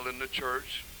in the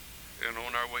church and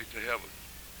on our way to heaven.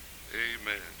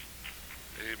 Amen.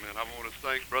 Amen. I want to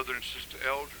thank Brother and Sister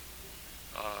Elder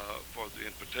for the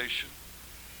invitation.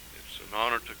 It's an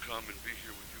honor to come and be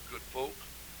here with you good folk.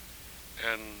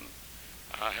 And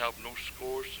I have no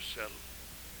scores to settle.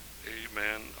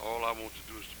 Amen. All I want to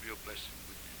do is to be a blessing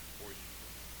with you, for you.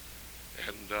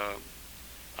 And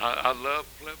I love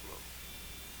Pueblo.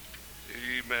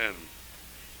 Amen.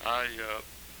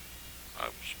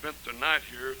 I've spent the night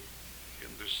here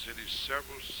in this city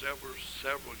several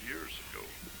years ago.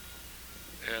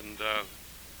 And the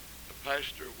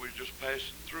pastor, we were just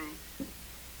passing through.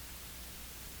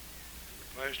 The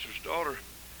pastor's daughter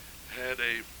had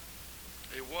a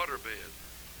water bed,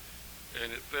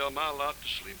 and it fell my lot to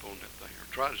sleep on that thing, or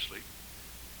try to sleep.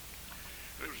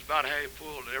 And it was about half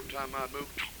full, and every time I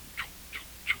moved,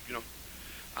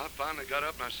 I finally got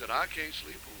up and I said, I can't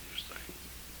sleep on this thing.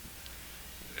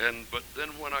 But then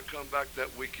when I come back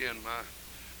that weekend,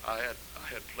 I had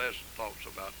pleasant thoughts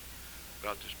about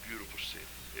this beautiful city.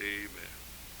 Amen.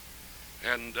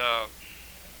 And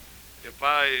if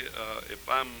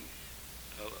I'm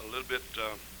a little bit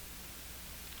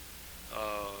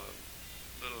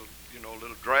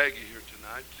little draggy here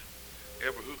tonight,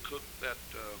 ever who cooked that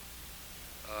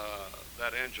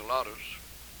enchiladas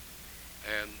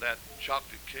and that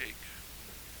chocolate cake,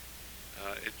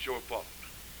 it's your fault.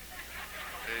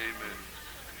 Amen.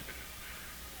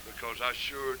 Because I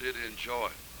sure did enjoy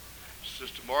it.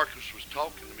 Sister Marcus was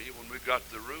talking to me when we got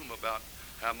to the room about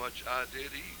how much I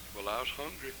did eat. Well, I was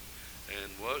hungry,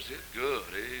 and was it good?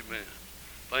 Amen.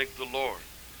 Thank the Lord.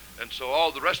 And so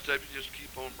all the rest of you just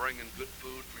keep on bringing good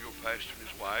food for your pastor and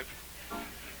his wife.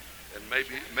 And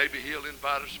maybe he'll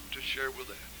invite us to share with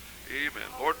that. Amen.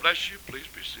 Lord bless you. Please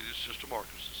be seated, Sister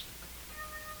Marcus.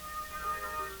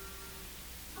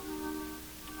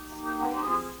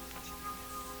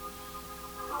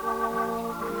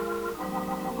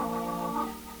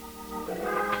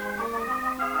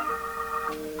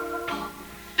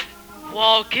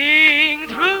 Walking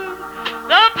through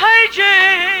the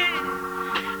pages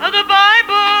of the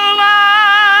Bible,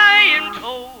 I am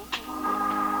told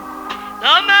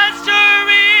the Master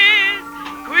is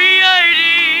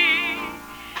creating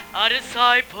a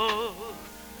disciple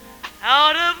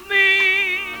out of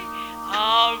me.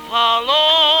 I'll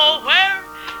follow where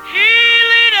he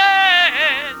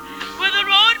leadeth with the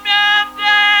roadmap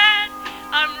that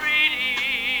I'm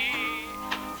reading.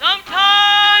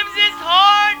 Sometimes it's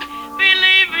hard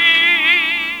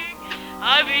believing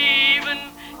I've even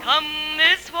come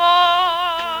this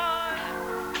far.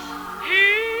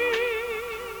 He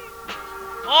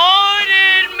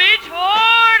pointed me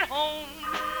toward home,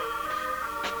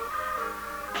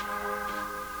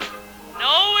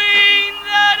 knowing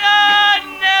that I'd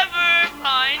never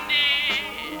find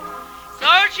it,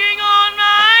 searching on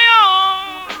my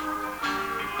own.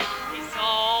 He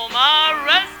saw my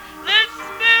restless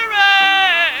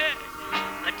spirit,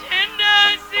 a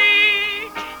tendency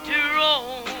to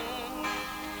roam.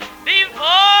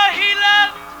 Before he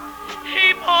left,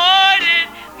 he pointed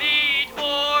me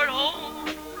toward home.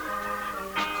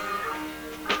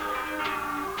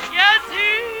 Yes,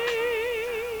 he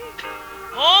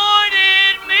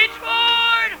pointed me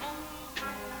toward home,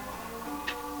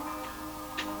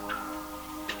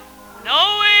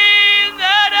 knowing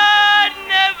that I'd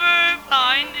never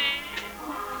find it,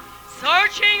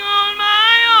 searching on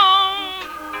my own.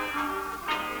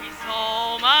 He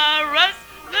saw my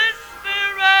restless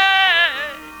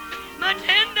spirit, my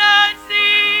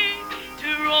tendency to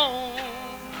roam.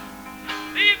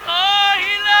 Before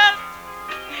he left,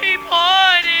 he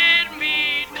pointed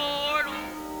me toward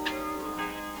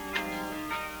home.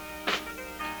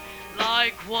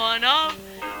 Like one of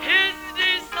his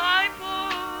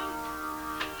disciples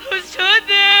who stood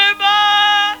there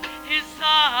by his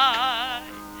side,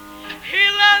 he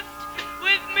left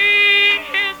with me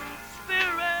his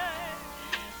spirit,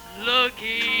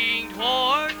 looking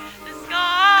toward the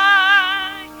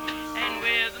sky. And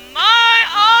with my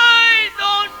eyes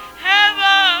on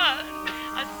heaven,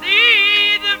 I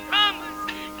see the promise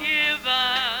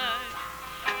given,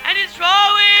 and it's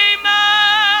drawing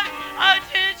my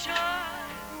attention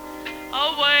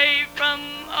away from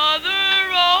other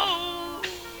roads.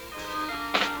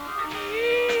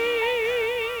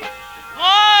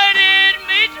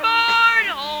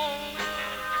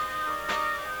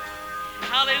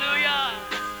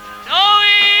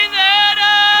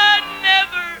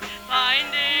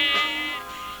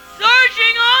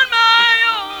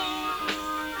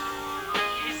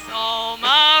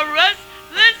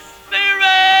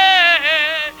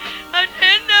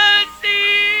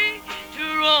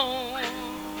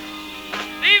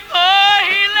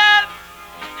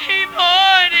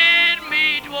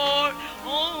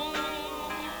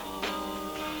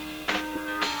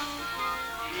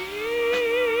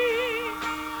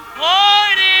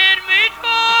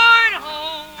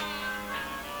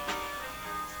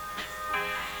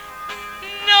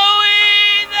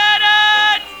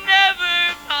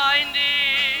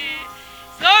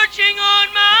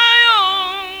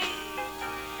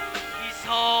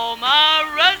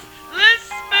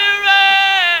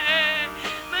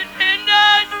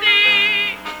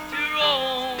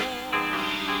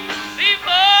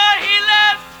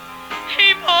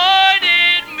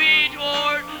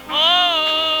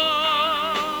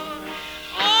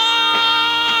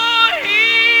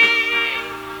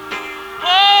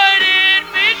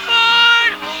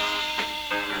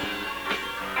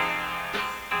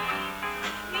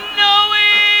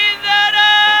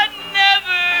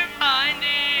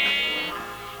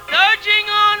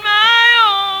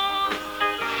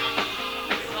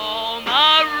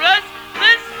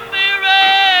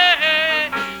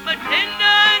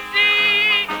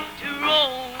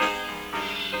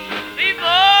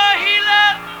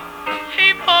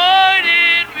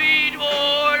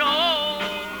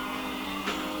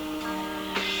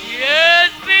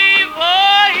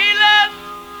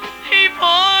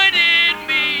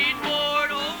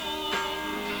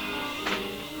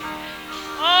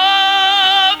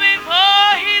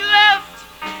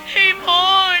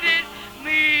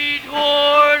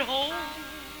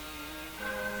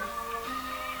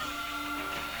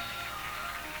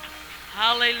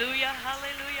 Hallelujah,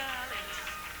 hallelujah,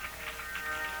 hallelujah.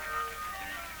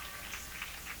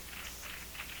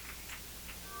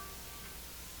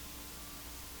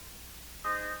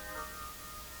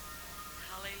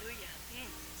 Hallelujah.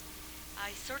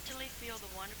 I certainly feel the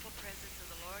wonderful presence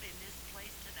of the Lord in this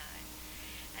place tonight.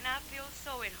 And I feel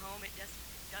so at home, it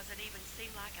doesn't even seem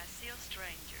like I see a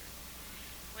stranger.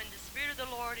 When the Spirit of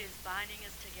the Lord is binding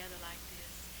us together like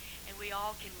this, and we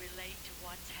all can relate to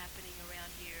what's happening around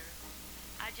here,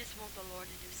 I just want the Lord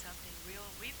to do something real.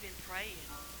 We've been praying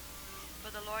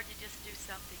for the Lord to just do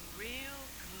something real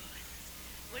good.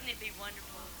 Wouldn't it be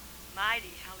wonderful?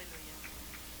 Mighty, hallelujah.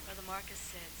 Brother Marcus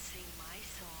said, sing my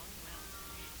song. Well,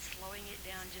 slowing it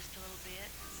down just a little bit.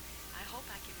 I hope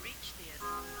I can reach this.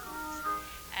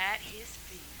 At his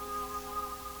feet.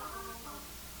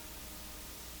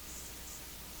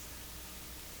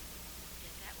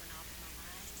 Get that one off my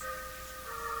mind.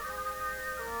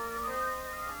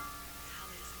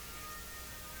 Hallelujah.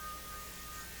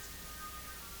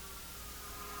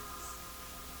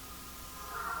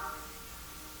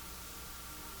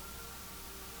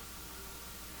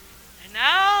 An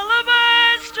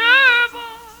alabaster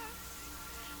box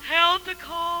held the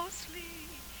costly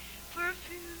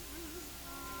perfume.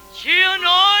 She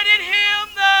anointed him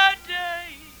that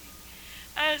day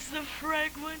as the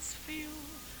fragrance filled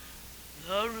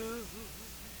the room.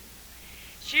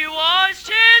 She washed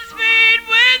his feet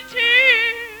with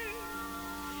tears,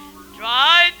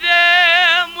 dried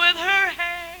them with her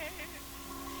hair.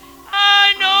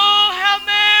 I know how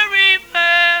Mary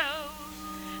felt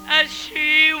as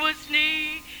she was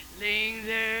kneeling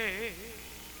there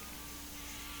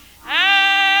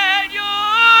at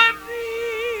your feet.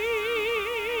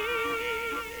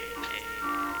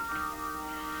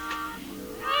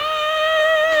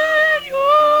 At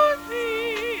your feet.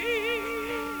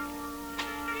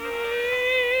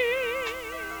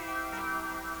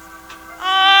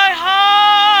 I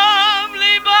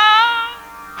humbly bow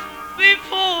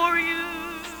before you,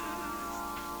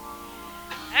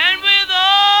 and with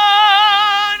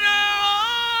honor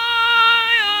I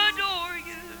adore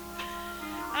you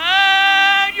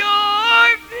at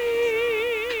your feet.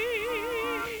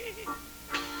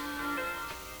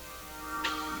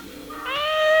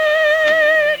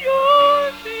 At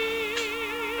your feet.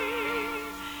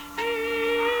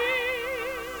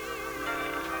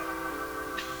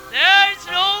 There's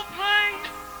no place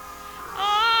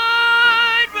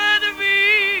I'd rather be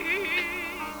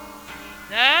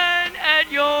than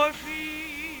at your feet.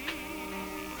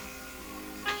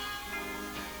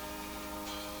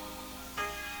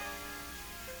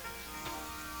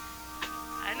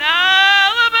 An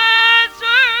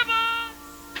alabaster box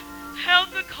held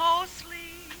the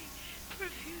costly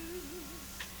perfume.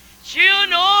 She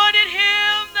anointed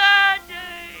him that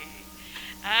day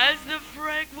as the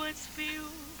fragrance filled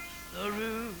the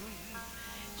room.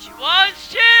 She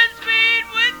washed his feet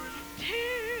with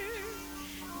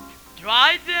tears,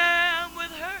 dried them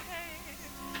with her hair.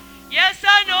 Yes,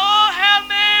 I know how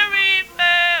Mary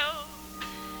felt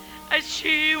as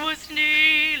she was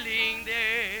kneeling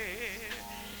there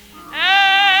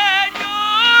at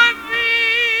your feet.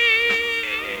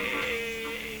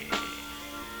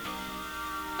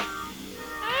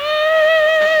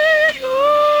 At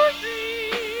your feet.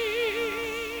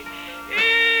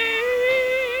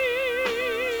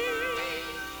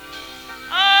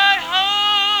 I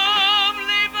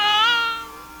humbly bow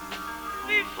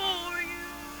before you,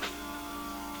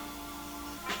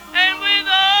 and with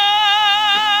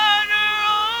honor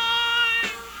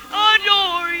I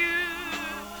adore you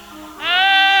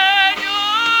at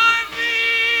your feet.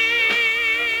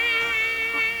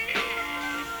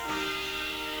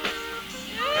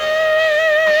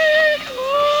 At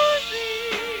your feet.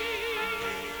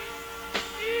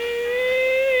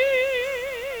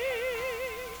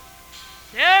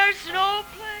 There's no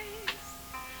place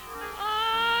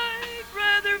I'd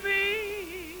rather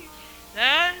be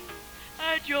than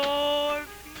at your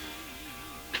feet.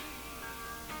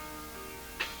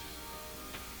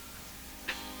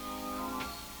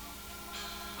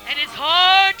 And it's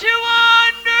hard to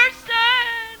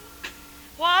understand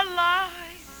why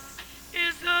life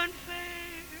is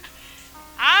unfair.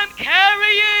 I'm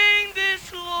carrying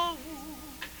this load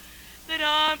that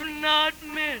I'm not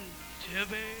meant to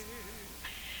bear.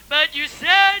 But you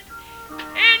said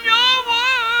in your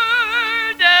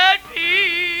word that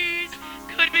peace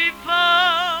could be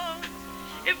found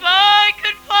if I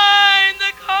could find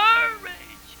the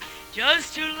courage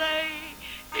just to lay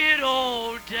it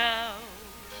all down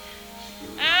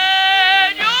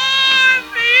at your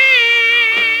feet.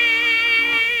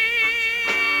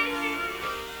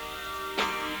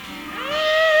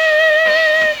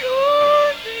 At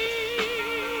your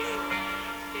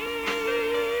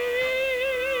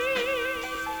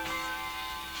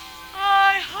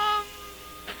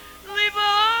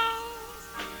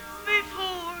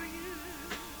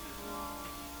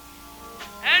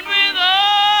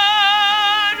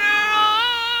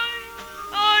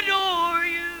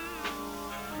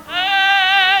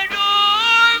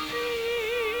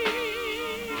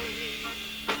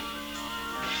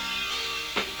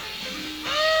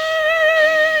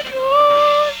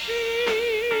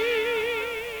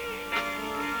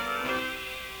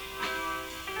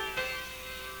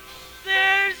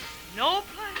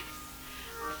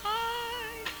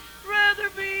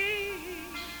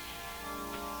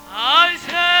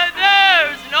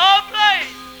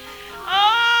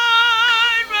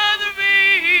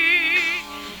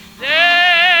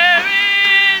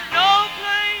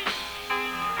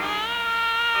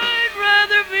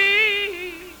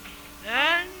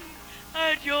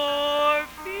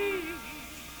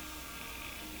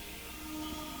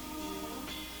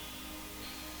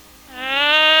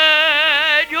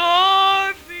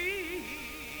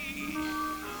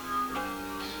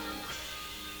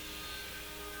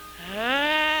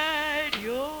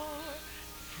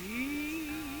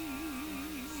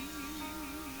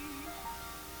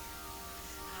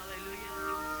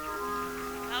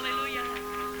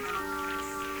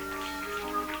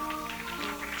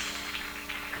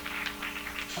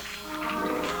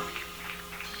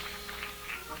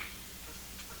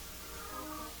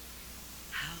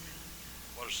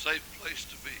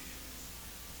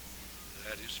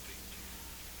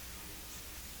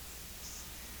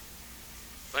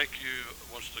thank you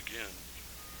once again,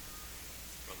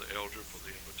 Brother Elder, for the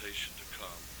invitation to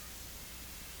come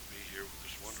be here with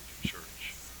this wonderful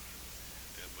church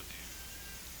and with you.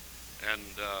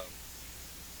 And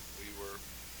we were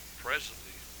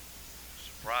presently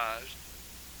surprised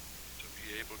to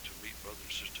be able to meet Brother and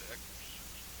Sister Eccles.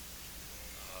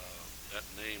 That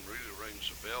name really rings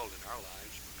a bell in our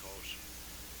lives because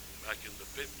back in the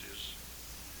 50s,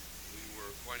 we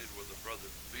were acquainted with a Brother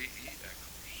B.E. Eccles,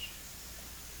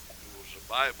 who was a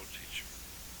Bible teacher.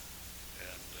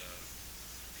 And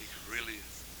he could really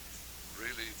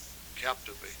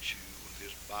captivate you with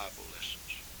his Bible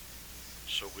lessons.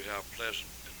 So we have pleasant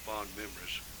and fond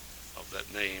memories of that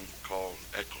name called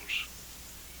Eccles.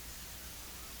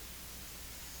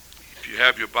 If you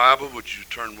have your Bible, would you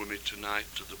turn with me tonight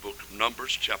to the book of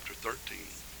Numbers, chapter 13.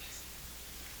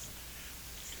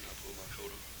 Can I pull my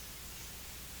coat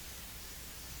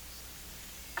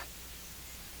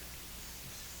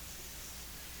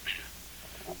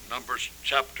up? Numbers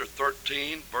chapter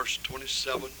 13, verse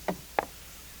 27.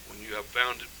 When you have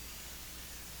found it,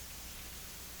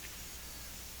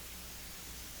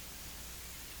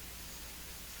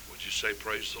 would you say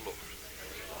praise the Lord?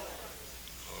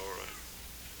 All right.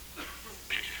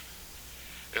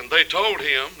 And they told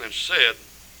him and said,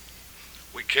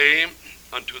 we came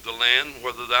unto the land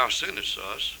whither thou sentest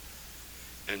us,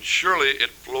 and surely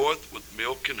it floweth with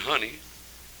milk and honey,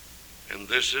 and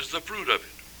this is the fruit of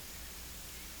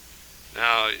it.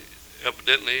 Now,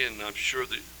 evidently, and I'm sure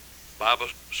the Bible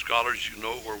scholars, you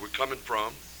know where we're coming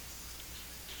from.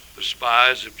 The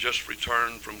spies have just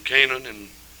returned from Canaan, and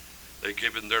they've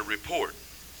given their report.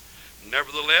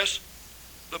 Nevertheless,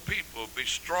 the people be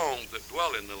strong that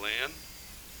dwell in the land,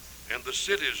 and the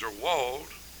cities are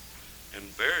walled and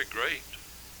very great.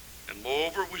 And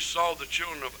moreover, we saw the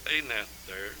children of Anath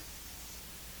there.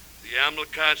 The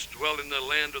Amalekites dwell in the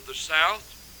land of the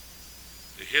south.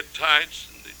 The Hittites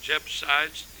and the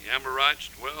Jebusites, the Amorites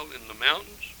dwell in the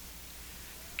mountains.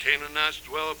 Canaanites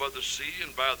dwell by the sea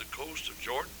and by the coast of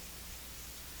Jordan.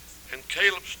 And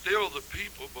Caleb stilled the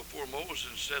people before Moses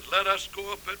and said, let us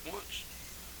go up at once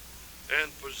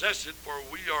and possess it, for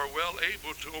we are well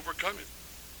able to overcome it.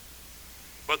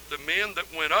 But the men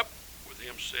that went up with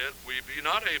him said, we be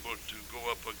not able to go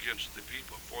up against the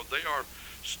people, for they are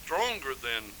stronger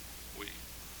than we.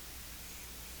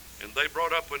 And they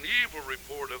brought up an evil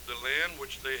report of the land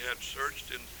which they had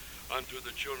searched unto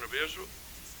the children of Israel,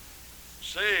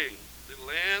 saying, the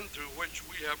land through which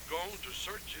we have gone to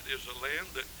search it is a land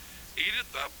that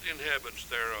eateth up the inhabitants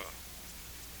thereof.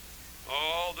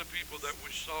 All the people that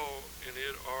we saw in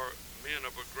it are men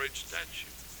of a great stature.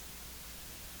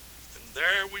 And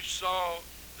there we saw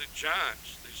the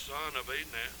giants, the son of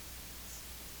Anath,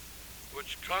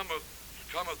 which come of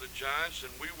the giants,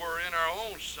 and we were in our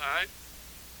own sight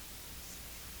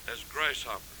as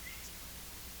grasshoppers.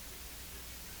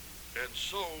 And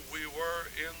so we were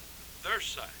in their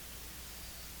sight.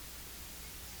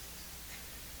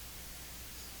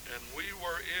 And we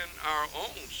were in our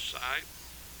own sight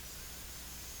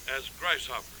as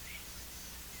grasshoppers.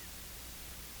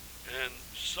 And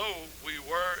so we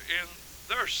were in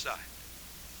their sight.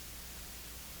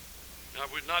 Now,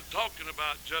 we're not talking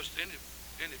about just any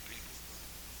people.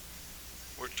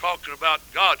 We're talking about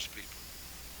God's people.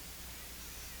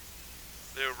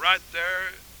 They're right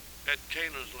there at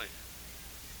Canaan's land.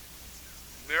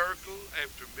 Miracle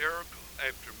after miracle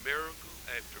after miracle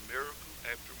after miracle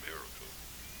after miracle.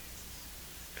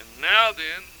 And now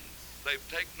then, they've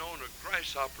taken on a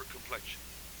grasshopper complexion.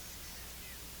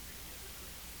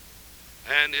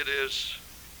 And it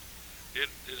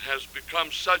has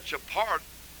become such a part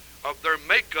of their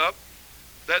makeup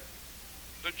that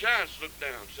the giants looked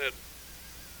down and said,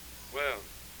 well,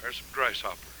 there's some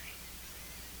grasshoppers.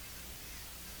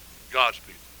 God's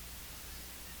people.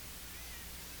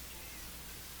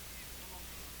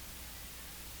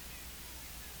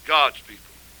 God's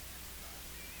people.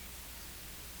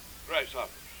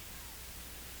 Grasshoppers.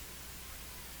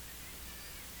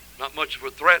 Not much of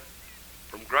a threat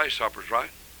from grasshoppers,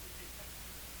 right?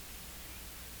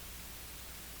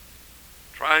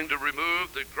 Trying to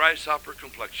remove the grasshopper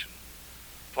complexion.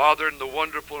 Father, in the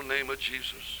wonderful name of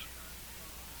Jesus,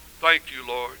 thank you,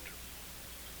 Lord,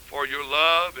 for your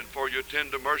love and for your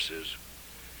tender mercies.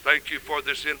 Thank you for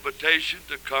this invitation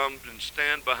to come and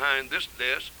stand behind this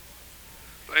desk.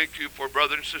 Thank you for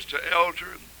Brother and Sister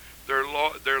Elder and their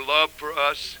love for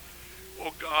us,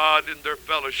 oh God, in their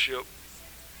fellowship.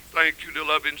 Thank you, the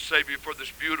loving Savior, for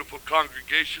this beautiful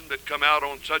congregation that come out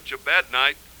on such a bad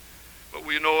night. But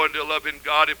we know, in the loving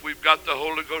God, if we've got the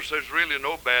Holy Ghost, there's really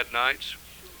no bad nights.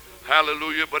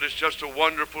 Hallelujah. But it's just a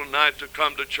wonderful night to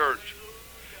come to church.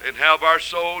 and have our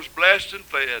souls blessed and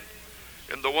fed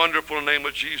in the wonderful name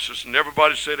of Jesus. And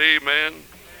everybody said amen.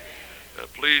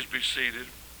 Please be seated.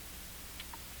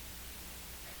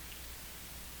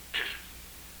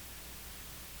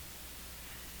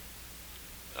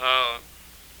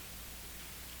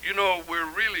 You know, we're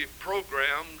really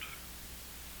programmed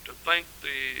to think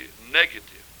the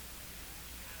negative.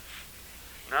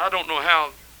 Now, I don't know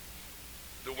how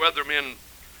the weathermen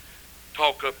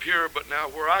talk up here, but now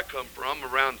where I come from,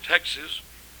 around Texas,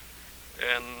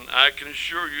 and I can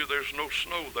assure you there's no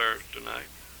snow there tonight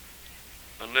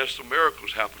unless the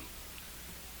miracles happen.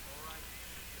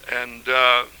 And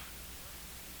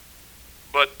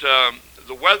but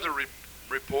the weather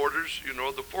reporters, you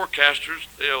know, the forecasters,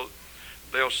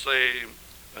 they'll say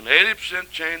an 80%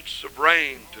 chance of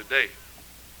rain today.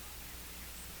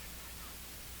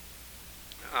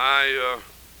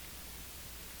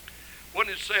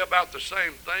 Wouldn't it say about the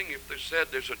same thing if they said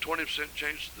there's a 20%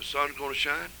 chance the sun's going to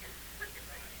shine?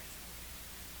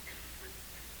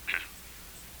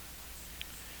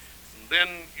 And then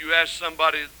you ask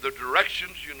somebody the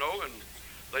directions, you know, and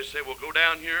they say, well, go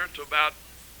down here to about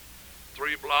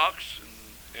 3 blocks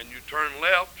and you turn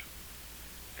left,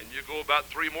 and you go about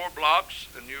 3 more blocks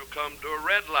and you come to a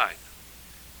red light.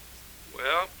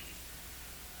 Well,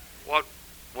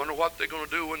 wonder what they're going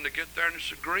to do when they get there and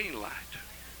it's a green light.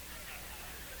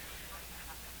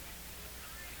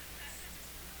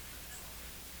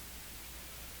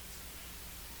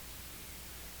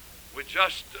 We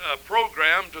just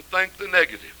programmed to think the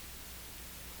negative.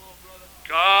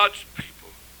 God's people.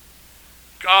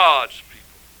 God's people.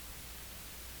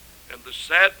 And the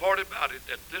sad part about it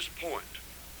at this point,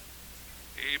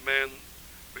 amen,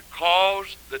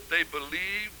 because that they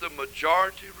believe the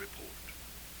majority report.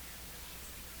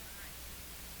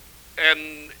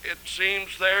 And it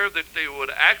seems there that they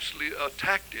would actually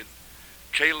attacked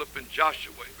Caleb and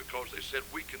Joshua because they said,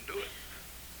 we can do it.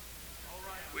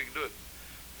 We can do it.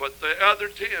 But the other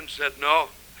 10 said, no,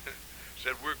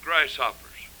 said, we're grasshoppers.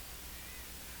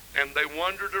 And they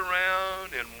wandered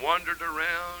around and wandered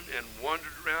around and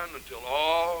wandered around until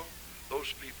all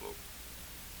those people,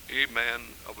 amen,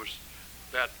 of us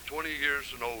about 20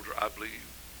 years and older, I believe,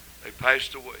 they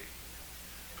passed away.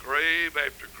 Grave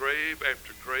after grave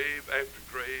after grave after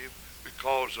grave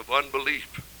because of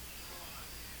unbelief.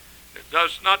 It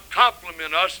does not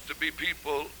compliment us to be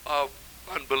people of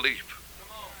unbelief.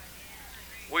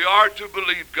 We are to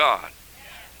believe God.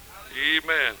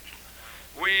 Amen.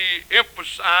 We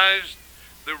emphasize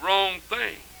the wrong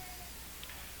thing.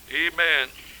 Amen.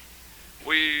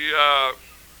 We are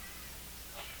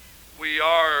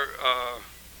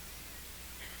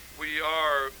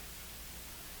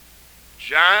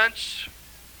giants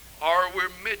or we're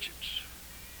midgets.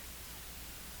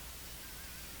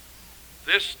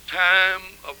 This time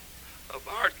of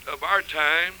our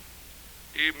time,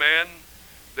 amen,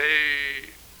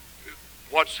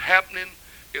 what's happening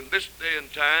in this day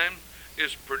and time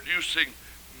is producing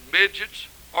midgets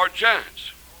or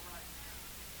giants.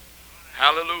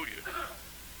 Hallelujah.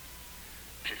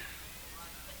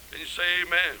 Can you say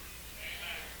amen?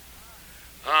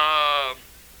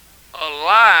 A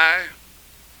lie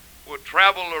will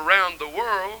travel around the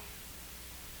world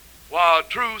while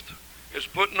truth is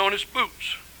putting on its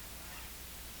boots.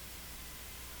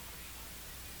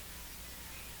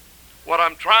 What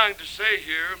I'm trying to say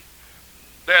here,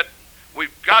 that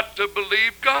we've got to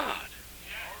believe God.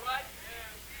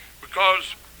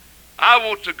 Because I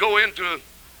want to go into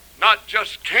not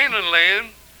just Canaan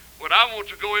land, but I want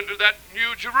to go into that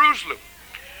New Jerusalem.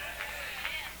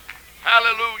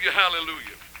 Hallelujah,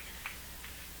 hallelujah.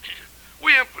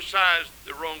 We emphasize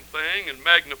the wrong thing and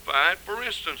magnify it. For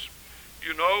instance,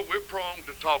 you know, we're prone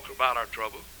to talk about our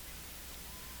trouble.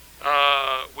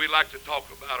 We like to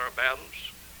talk about our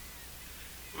battles.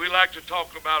 We like to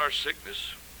talk about our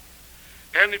sickness.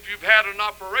 And if you've had an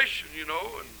operation, you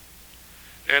know,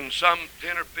 and some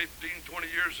 10 or 15, 20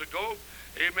 years ago,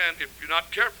 amen, if you're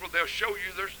not careful, they'll show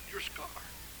you your scar.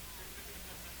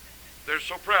 They're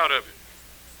so proud of it.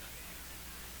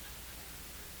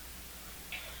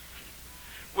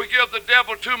 We give the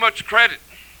devil too much credit.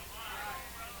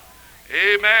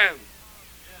 Amen.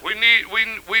 We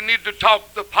need to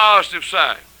talk the positive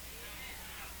side.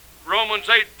 Romans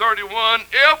 8:31,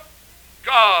 if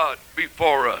God be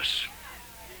for us.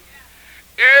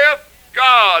 If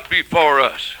God be for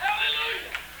us,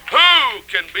 who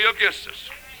can be against us?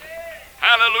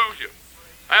 Hallelujah.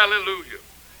 Hallelujah.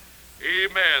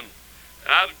 Amen.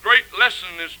 A great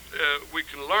lesson is we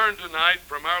can learn tonight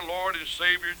from our Lord and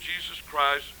Savior Jesus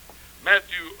Christ. Mark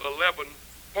 11,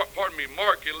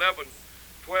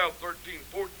 12, 13,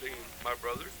 14, my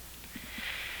brother.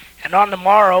 And on the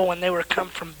morrow, when they were come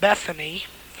from Bethany,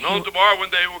 And on tomorrow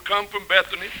when they were come from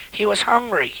Bethany, he was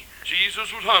hungry.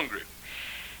 Jesus was hungry.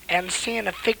 And seeing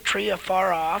a fig tree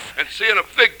afar off, And seeing a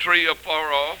fig tree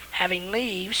afar off, having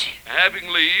leaves,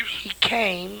 he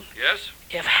came, yes,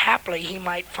 if haply he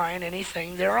might find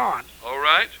anything thereon. all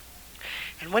right,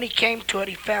 And when he came to it,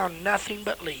 he found nothing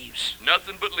but leaves.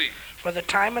 nothing but leaves. For the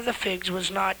time of the figs was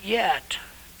not yet.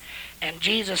 And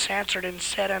Jesus answered and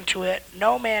said unto it,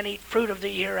 No man eat fruit of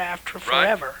thee hereafter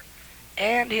forever. Right.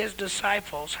 And his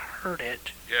disciples heard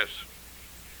it. Yes.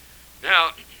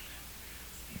 Now,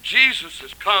 Jesus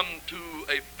has come to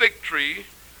a fig tree,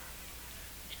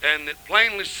 and it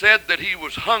plainly said that he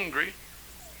was hungry,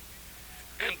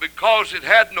 and because it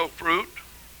had no fruit,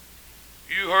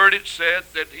 you heard it said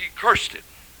that he cursed it.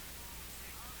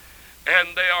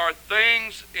 And there are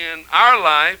things in our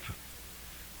life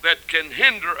that can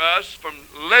hinder us from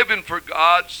living for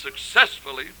God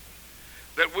successfully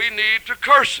that we need to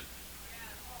curse it.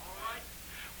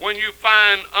 When you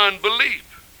find unbelief,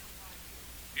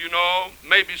 you know,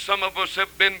 maybe some of us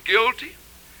have been guilty.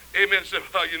 Amen. Say,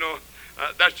 well, you know,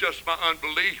 that's just my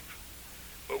unbelief.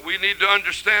 But we need to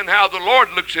understand how the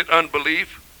Lord looks at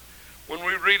unbelief when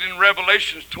we read in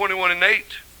Revelations 21 and 8.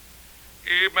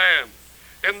 Amen.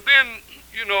 And then,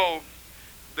 you know,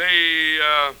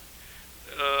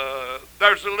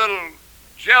 there's a little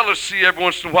jealousy every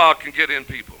once in a while can get in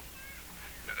people.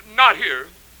 Not here,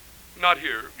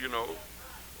 you know,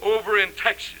 over in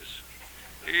Texas.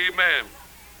 Amen.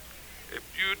 If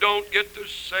you don't get to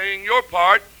saying your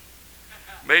part,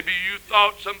 maybe you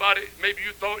thought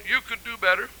you could do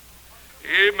better.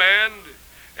 Amen.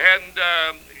 And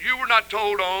you were not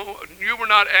told on, you were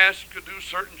not asked to do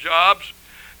certain jobs,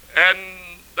 and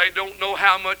they don't know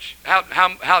how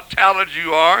talented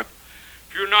you are.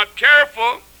 If you're not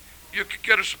careful, you could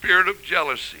get a spirit of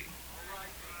jealousy.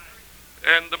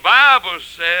 And the Bible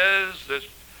says that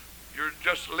you're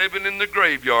just living in the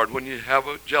graveyard when you have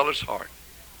a jealous heart.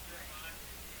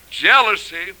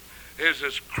 Jealousy is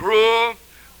as cruel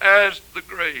as the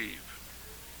grave.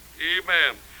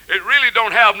 Amen. It really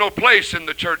don't have no place in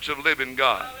the church of living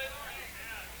God.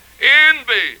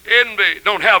 Envy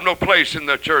don't have no place in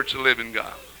the church of living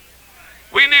God.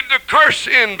 We need to curse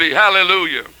envy.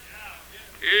 Hallelujah.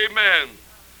 Amen.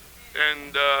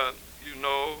 And, you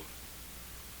know,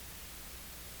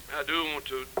 I do want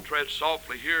to tread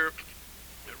softly here.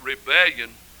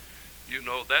 Rebellion, you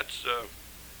know, that's,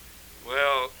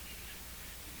 well,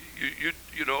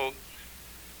 you know,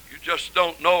 you just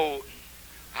don't know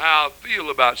how I feel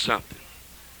about something.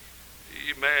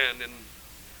 Amen. And,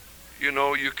 you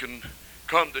know, you can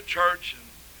come to church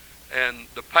and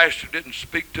the pastor didn't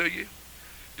speak to you,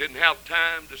 didn't have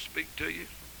time to speak to you.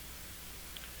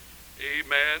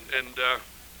 Amen. And,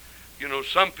 you know,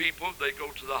 some people, they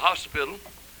go to the hospital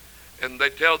and they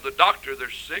tell the doctor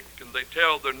they're sick and they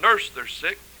tell the nurse they're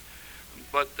sick,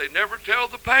 but they never tell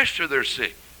the pastor they're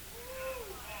sick.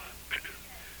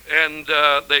 And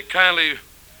they kindly,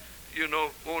 you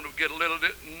know, want to get a little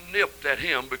bit nipped at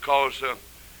him because,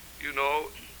 you know,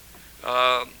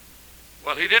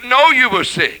 well, he didn't know you were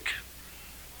sick.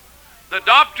 The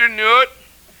doctor knew it,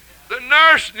 the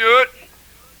nurse knew it,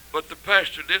 but the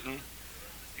pastor didn't.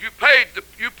 You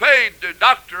paid the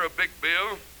doctor a big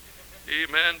bill,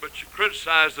 amen, but you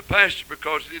criticized the pastor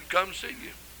because he didn't come see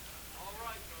you.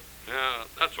 Now,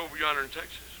 that's over yonder in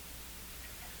Texas.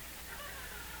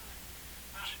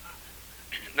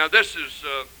 Now, this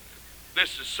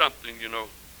is something, you know,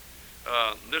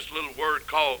 this little word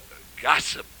called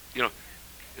gossip, you know,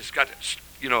 it's got,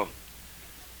 you know,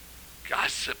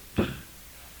 gossip.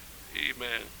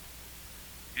 Amen.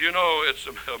 You know, it's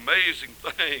an amazing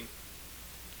thing.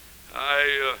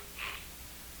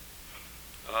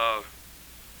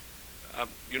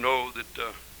 You know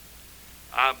that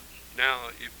I'm now.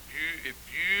 If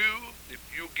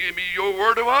you give me your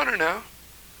word of honor now,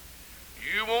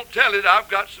 you won't tell it. I've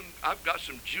got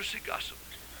some juicy gossip.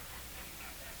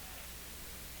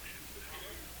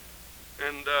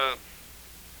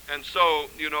 And so,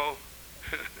 you know,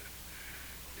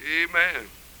 amen.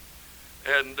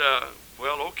 And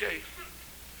well, okay.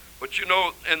 But you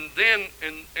know, and then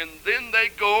they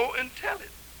go and tell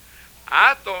it.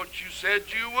 I thought you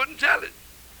said you wouldn't tell it.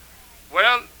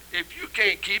 Well, if you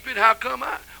can't keep it, how come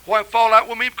why fall out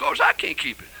with me because I can't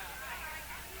keep it?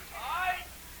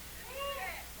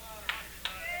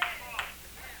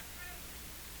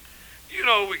 You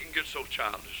know, we can get so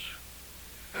childish.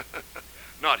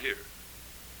 Not here.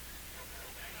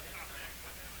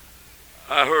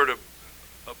 I heard a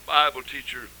Bible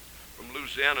teacher from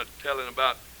Louisiana telling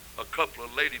about a couple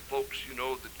of lady folks, you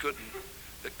know, that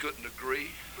couldn't agree.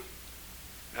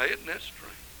 Now, isn't that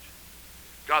strange?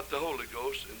 got the Holy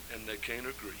Ghost and they can't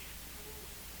agree.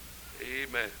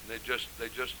 Amen. They just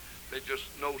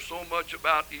know so much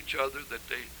about each other that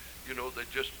they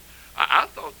just. I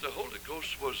thought the Holy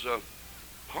Ghost was a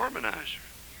harmonizer.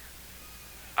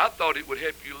 I thought it would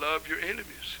help you love your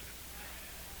enemies.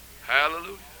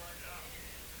 Hallelujah.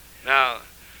 Now,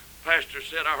 Pastor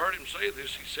said, I heard him say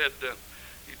this. He said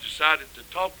he decided to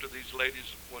talk to these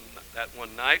ladies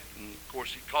one night, and of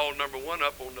course he called number one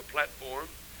up on the platform,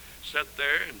 sat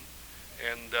there,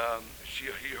 and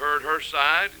he heard her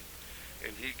side,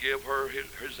 and he gave her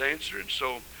his answer. And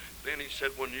so then he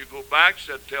said, when you go back,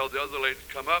 said, tell the other lady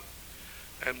to come up.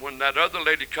 And when that other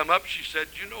lady come up, she said,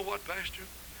 you know what, Pastor?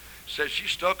 Said she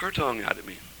stuck her tongue out at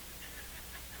me.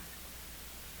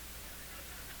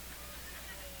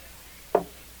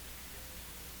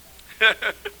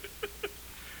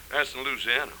 That's in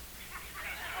Louisiana.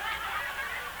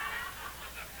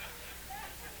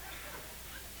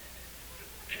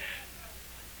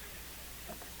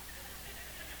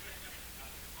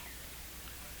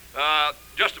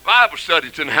 Just a Bible study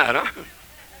tonight, huh?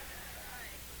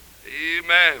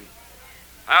 Amen.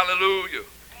 Hallelujah.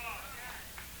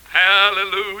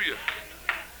 Hallelujah.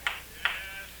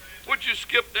 Would you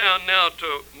skip down now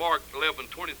to Mark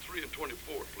 11:23 and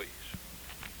 24, please?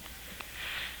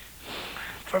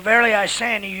 For verily I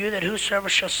say unto you that whosoever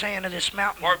shall say unto this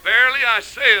mountain. For verily I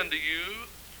say unto you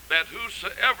that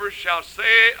whosoever shall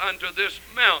say unto this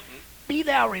mountain. Be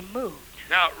thou removed.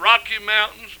 Now, Rocky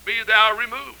Mountains, be thou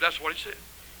removed. That's what he said.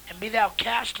 And be thou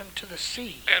cast into the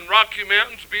sea. And Rocky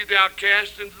Mountains, be thou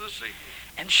cast into the sea.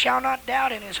 And shall not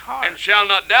doubt in his heart. And shall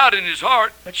not doubt in his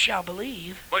heart. But shall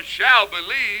believe. But shall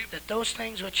believe. That those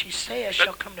things which he saith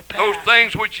shall come to pass. Those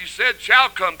things which he said shall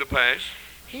come to pass.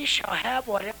 He shall have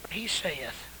whatever he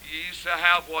saith. Ye shall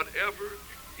have whatever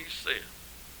he saith.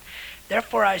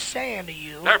 Therefore I say unto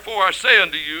you. Therefore I say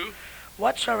unto you.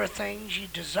 Whatsoever things you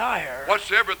desire.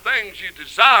 Whatsoever things you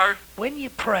desire. When you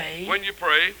pray. When you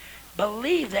pray.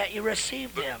 Believe that you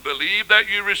receive them. Believe that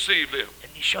you receive them.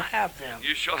 And you shall have them.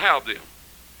 You shall have them.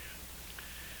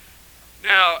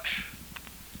 Now,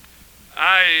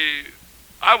 I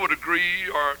would agree,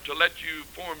 or to let you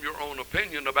form your own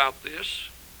opinion about this,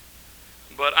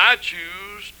 but I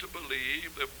choose to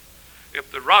believe that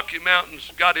if the Rocky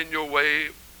Mountains got in your way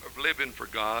of living for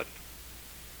God,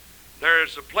 there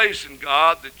is a place in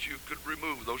God that you could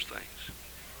remove those things.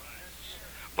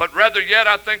 But rather yet,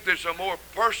 I think there's a more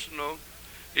personal,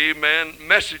 amen,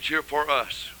 message here for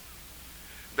us.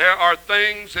 There are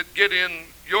things that get in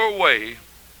your way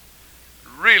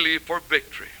really for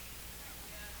victory.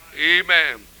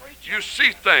 Amen. You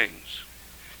see things,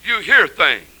 you hear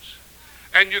things,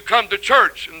 and you come to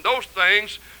church, and those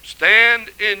things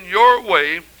stand in your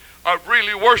way of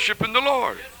really worshiping the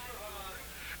Lord.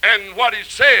 And what he's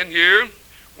saying here,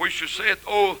 we should say it,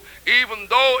 even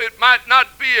though it might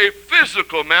not be a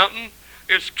physical mountain,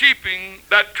 it's keeping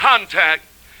that contact,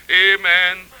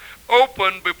 amen,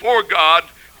 open before God,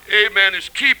 amen, it's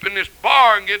keeping, it's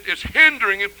barring it, it's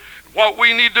hindering it. What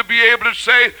we need to be able to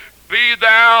say, be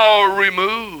thou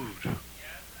removed.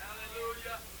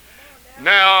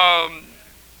 Now,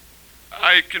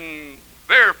 I can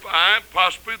verify,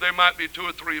 possibly there might be 2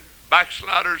 or 3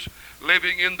 backsliders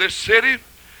living in this city,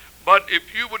 but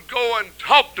if you would go and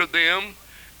talk to them,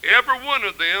 every one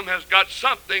of them has got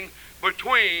something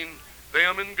between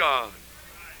them and God.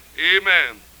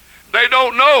 Amen. They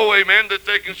don't know, amen, that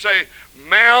they can say,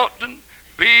 mountain,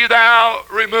 be thou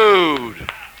removed.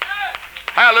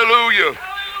 Hallelujah.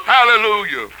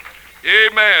 Hallelujah.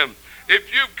 Amen.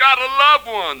 If you've got a loved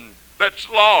one that's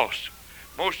lost,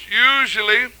 most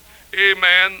usually,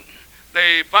 amen,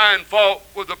 they find fault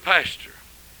with the pastor.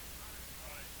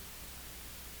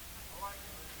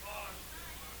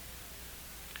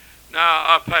 Now,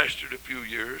 I pastored a few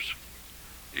years.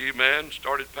 Amen.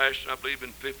 Started pastoring, I believe, in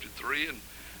 53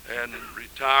 and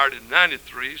retired in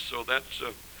 93, so that's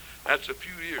a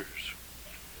few years.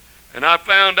 And I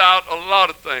found out a lot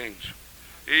of things.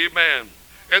 Amen.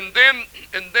 And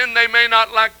then they may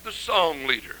not like the song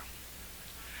leader.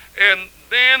 And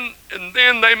then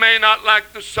they may not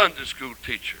like the Sunday school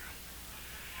teacher.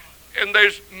 And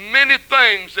there's many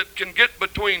things that can get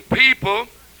between people,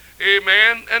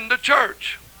 amen, and the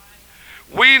church.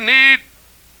 We need,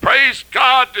 praise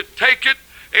God, to take it,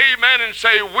 amen, and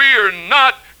say we are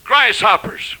not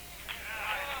grasshoppers.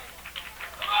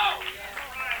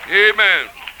 Amen.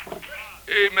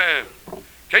 Amen.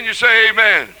 Can you say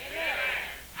amen? Amen?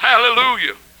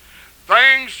 Hallelujah.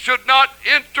 Things should not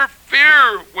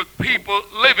interfere with people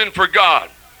living for God.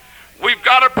 We've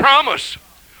got a promise.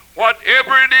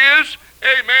 Whatever it is,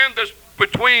 amen, that's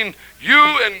between you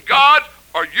and God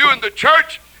or you and the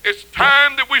church, It's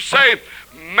time that we say,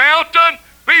 mountain,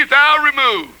 be thou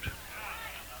removed.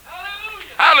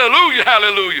 Hallelujah,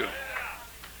 hallelujah.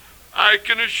 I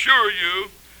can assure you,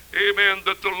 amen,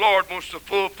 that the Lord wants to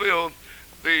fulfill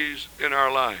these in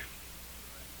our life.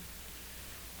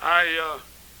 I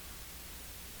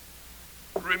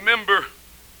remember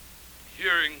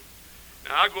hearing,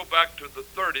 now I go back to the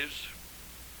 30s.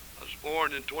 I was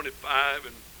born in 25,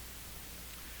 and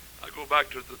I go back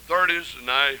to the 30s, and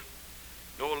I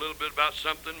know a little bit about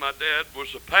something. My dad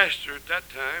was a pastor at that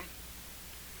time,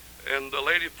 and the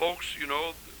lady folks, you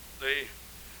know, the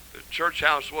church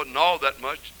house wasn't all that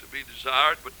much to be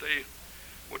desired, but they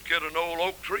would get an old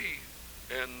oak tree,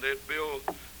 and they'd build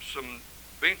some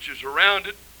benches around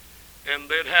it, and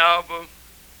they'd have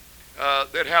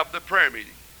the prayer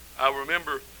meeting. I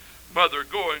remember Mother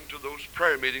going to those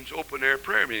prayer meetings, open air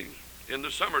prayer meetings in the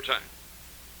summertime.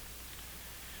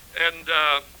 And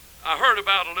I heard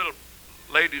about a little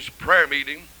ladies' prayer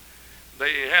meeting.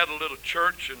 They had a little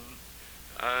church, and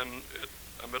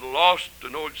I'm at a loss to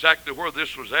know exactly where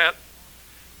this was at,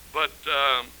 but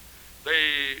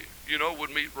they, you know,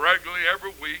 would meet regularly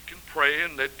every week and pray,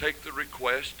 and they'd take the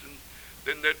request, and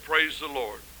then they'd praise the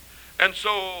Lord. And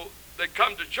so they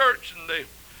come to church, and they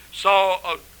saw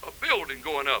a building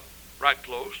going up right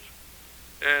close,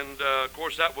 and of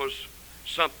course that was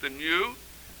something new.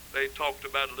 They talked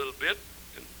about it a little bit,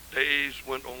 and days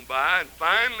went on by, and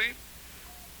finally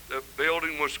the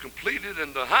building was completed,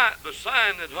 and the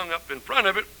sign that hung up in front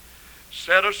of it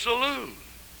said a saloon.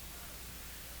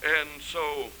 And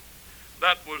so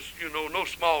that was, you know, no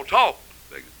small talk.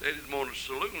 They didn't want a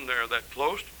saloon there that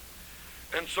close.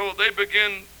 And so they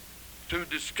began to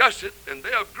discuss it, and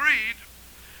they agreed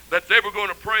that they were going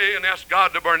to pray and ask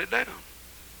God to burn it down.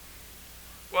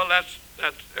 Well, that's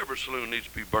every saloon needs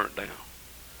to be burnt down.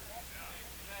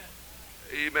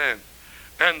 Amen.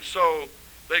 And so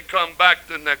they come back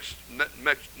the next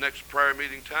prayer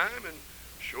meeting time, and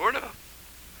sure enough,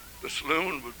 the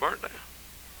saloon was burnt down.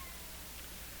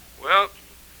 Well,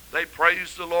 they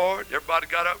praised the Lord. Everybody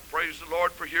got up and praised the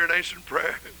Lord for hearing answered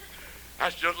prayer.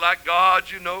 That's just like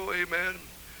God, you know. Amen.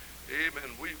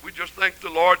 Amen. We just thank the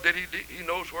Lord that He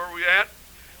knows where we're at,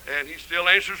 and He still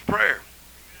answers prayer.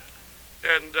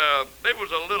 And there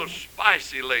was a little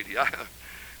spicy lady.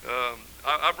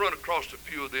 I've run across a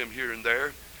few of them here and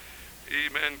there.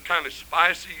 Amen. Kind of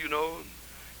spicy, you know.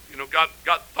 You know, got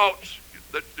thoughts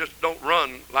that just don't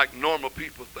run like normal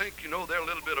people think. You know, they're a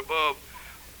little bit above,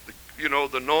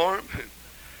 the norm.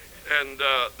 And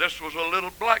this was a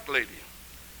little black lady.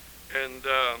 And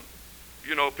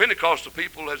Pentecostal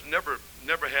people has never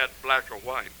had black or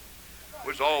white. It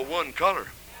was all one color.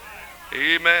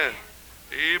 Amen.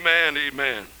 Amen.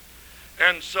 Amen.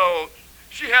 And so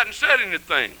she hadn't said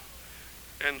anything.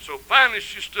 And so finally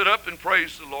she stood up and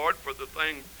praised the Lord for the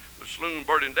saloon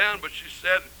burning down. But she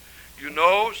said,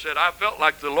 I felt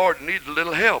like the Lord needed a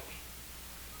little help.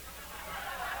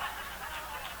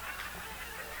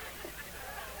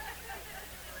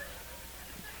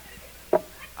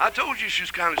 I told you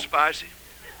she's kind of spicy.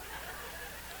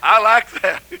 I like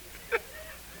that.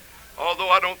 Although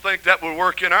I don't think that will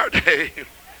work in our day.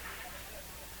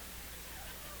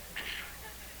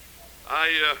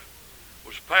 I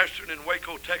was pastoring in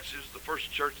Waco, Texas, the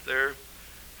first church there,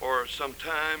 for some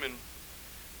time,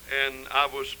 and I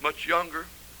was much younger,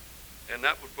 and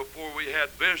that was before we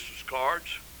had business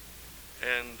cards,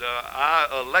 and I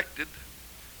elected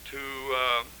to,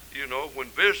 when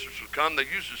visitors would come, they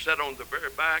usually sat on the very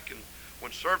back, and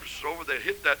when service was over, they'd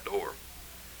hit that door.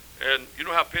 And you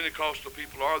know how Pentecostal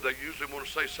people are, they usually want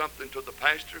to say something to the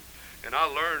pastor, and I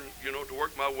learned, to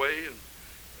work my way and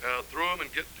through them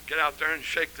and get out there and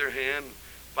shake their hand, and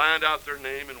find out their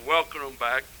name and welcome them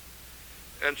back.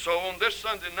 And so on this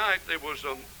Sunday night, there was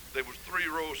 3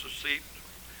 rows of seats,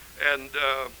 and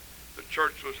the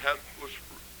church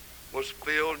was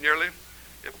filled nearly,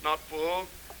 if not full.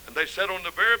 And they sat on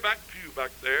the very back pew back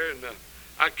there, and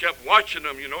I kept watching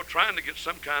them, trying to get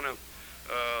some kind of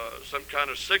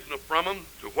signal from them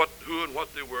to who and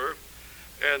what they were.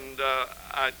 And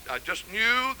I just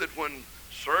knew that when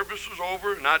service was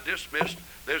over and I dismissed,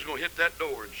 they was going to hit that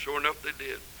door, and sure enough they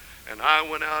did. And I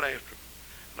went out after them.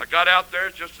 And I got out there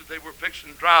just as they were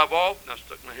fixing to drive off, and I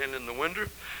stuck my hand in the window,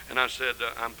 and I said,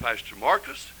 I'm Pastor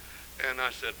Marcus, and I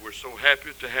said, we're so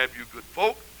happy to have you good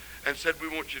folk, and said, we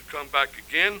want you to come back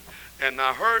again. And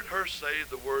I heard her say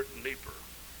the word Neeper.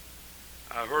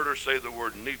 I heard her say the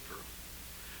word Neeper.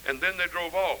 And then they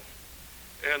drove off.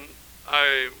 And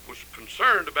I was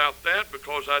concerned about that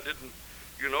because I didn't,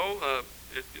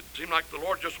 it seemed like the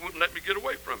Lord just wouldn't let me get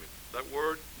away from it, that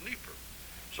word Neeper.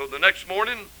 So the next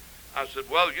morning, I said,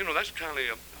 well, that's kind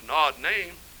of an odd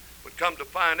name. But come to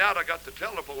find out, I got the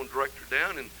telephone director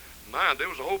down, and man, there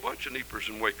was a whole bunch of Neepers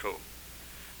in Waco.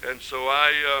 And so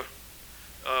I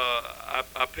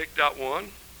picked out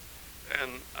one,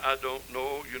 and I don't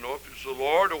know, if it's the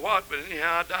Lord or what, but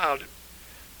anyhow, I dialed it.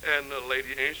 And the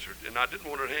lady answered, and I didn't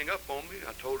want her to hang up on me.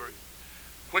 I told her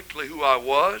quickly who I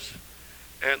was,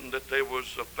 and that there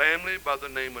was a family by the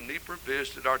name of Neeper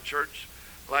visited our church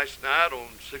last night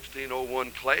on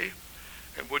 1601 Clay.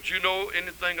 And would you know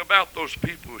anything about those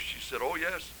people? She said, oh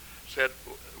yes. Said,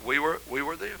 we were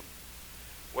them.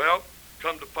 Well,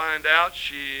 come to find out,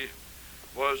 she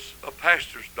was a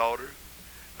pastor's daughter,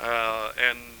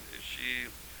 and she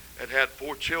had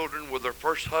 4 children with her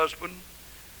first husband.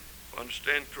 If I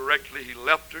understand correctly, he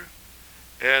left her,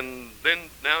 and then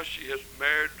now she has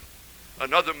married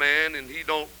another man, and he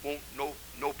don't want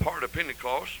no part of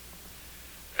Pentecost.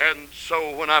 And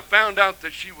so when I found out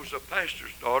that she was a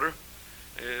pastor's daughter,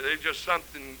 it just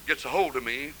something gets a hold of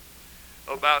me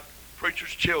about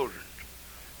preachers' children.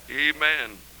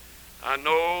 Amen. I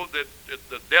know that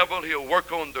the devil, he'll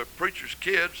work on the preacher's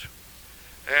kids,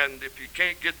 and if he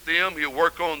can't get them, he'll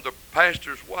work on the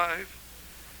pastor's wife.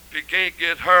 If he can't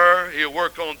get her, he'll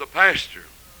work on the pastor.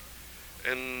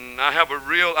 And I have a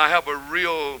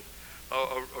real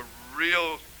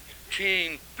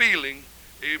keen feeling,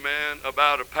 amen,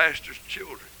 about a pastor's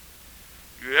children.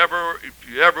 If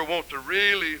you ever want to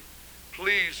really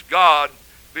please God,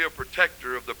 be a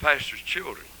protector of the pastor's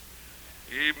children.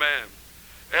 Amen.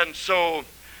 And so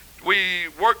we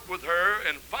worked with her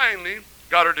and finally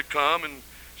got her to come, and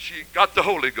she got the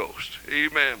Holy Ghost.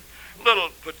 Amen. Little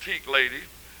petite lady,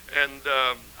 and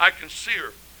I can see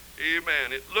her.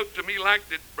 Amen. It looked to me like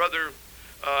that Brother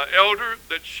Elder,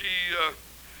 that she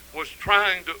was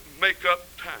trying to make up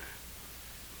time,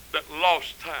 that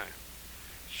lost time.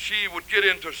 She would get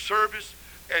into service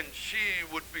and she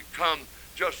would become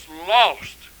just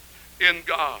lost in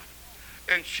God.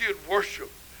 And she'd worship.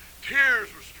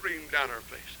 Tears would stream down her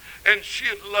face. And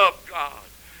she'd love God.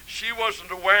 She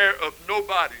wasn't aware of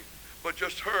nobody but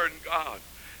just her and God.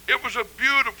 It was a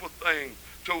beautiful thing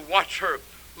to watch her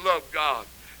love God.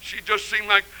 She just seemed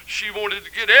like she wanted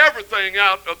to get everything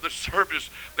out of the service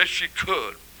that she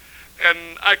could.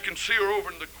 And I can see her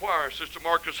over in the choir. Sister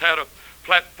Marcus had a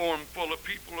platform full of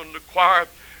people in the choir,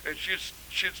 and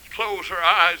she'd close her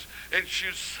eyes and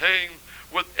she'd sing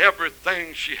with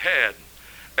everything she had.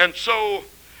 And so,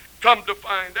 come to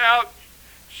find out,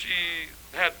 she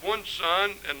had one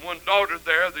son and one daughter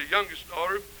there. The youngest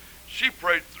daughter, she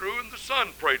prayed through, and the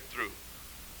son prayed through.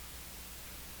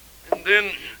 And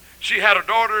then she had a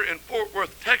daughter in Fort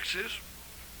Worth, Texas,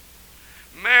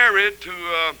 married to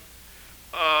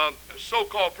a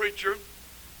so-called preacher,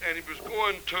 and he was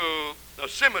going to a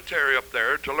cemetery up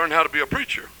there to learn how to be a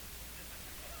preacher.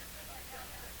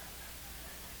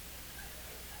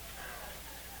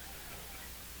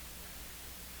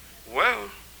 Well,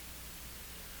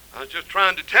 I was just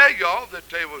trying to tell y'all that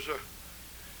there was a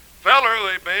feller,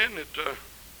 amen, that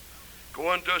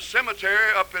going to a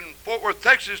cemetery up in Fort Worth,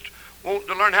 Texas, wanting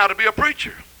to learn how to be a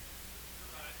preacher.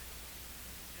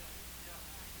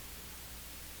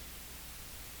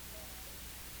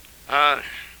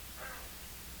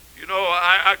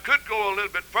 I could go a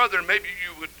little bit further and maybe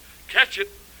you would catch it.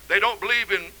 They don't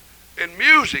believe in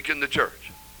music in the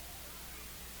church.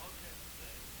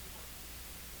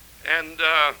 And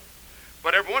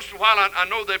but every once in a while I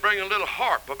know they bring a little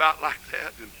harp about like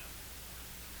that and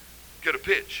get a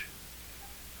pitch.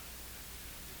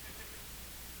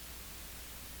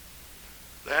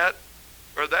 That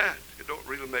or that. It don't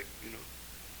really make,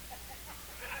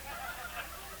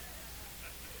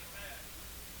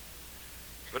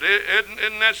 But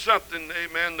isn't that something,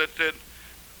 amen, that they'd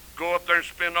go up there and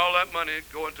spend all that money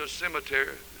going to a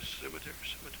cemetery.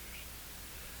 Cemeteries.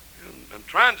 I'm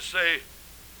trying to say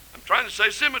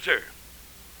cemetery.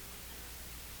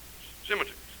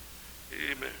 Cemeteries.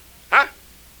 Amen. Huh?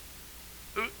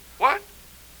 Who? What?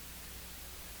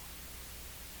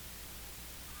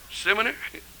 Seminary?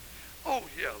 Oh,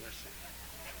 yeah, that's it.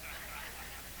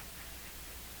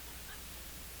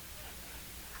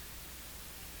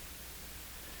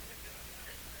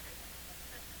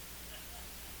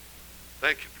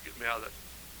 Thank you for getting me out of that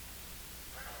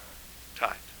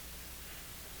tight.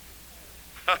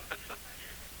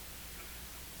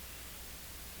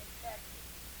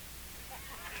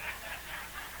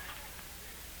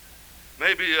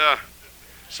 Maybe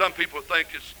some people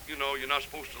think it's, you're not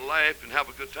supposed to laugh and have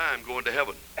a good time going to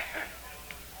heaven.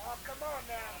 Oh, come on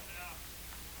now.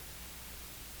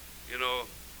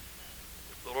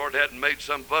 If the Lord hadn't made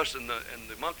some fuss and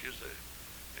the monkeys,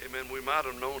 amen, we might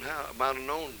have known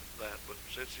that. But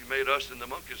since he made us and the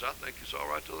monkeys, I think it's all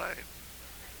right to laugh.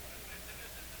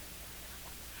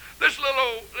 This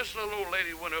little old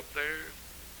lady went up there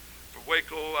for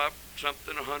Waco,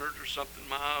 something 100 or something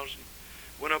miles, and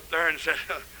went up there and said,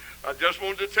 I just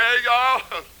wanted to tell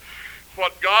y'all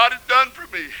what God has done for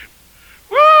me.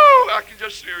 Woo! I can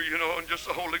just see her, and just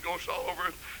the Holy Ghost all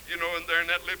over, in there in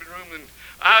that living room. And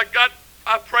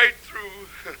I prayed through.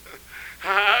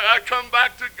 I come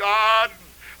back to God.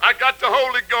 I got the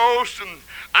Holy Ghost, and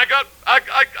I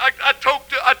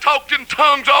talked in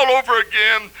tongues all over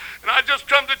again. And I just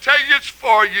come to tell you it's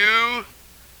for you.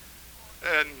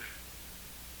 And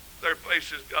their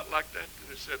faces got like that, and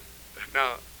they said,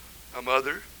 now,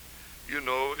 Mother,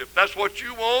 if that's what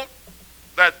you want,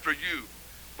 that's for you.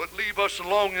 But leave us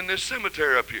alone in this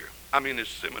cemetery up here. This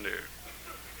seminary.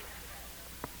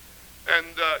 And,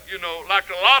 like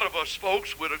a lot of us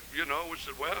folks would have, we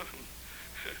said, well,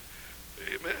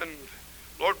 amen.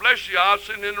 Lord bless you. I'll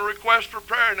send in a request for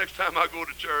prayer next time I go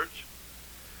to church.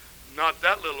 Not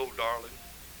that little old darling.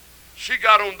 She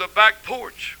got on the back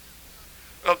porch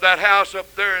of that house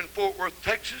up there in Fort Worth,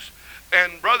 Texas.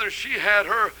 And, brother, she had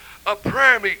her a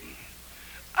prayer meeting.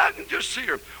 I can just see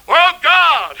her. Oh,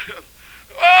 God.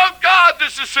 Oh, God,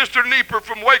 this is Sister Nieper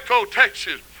from Waco,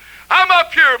 Texas. I'm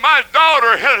up here. My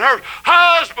daughter and her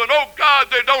husband, oh, God,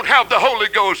 they don't have the Holy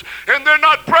Ghost. And they're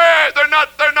not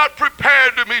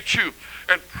prepared to meet you.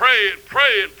 And pray and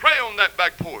pray and pray on that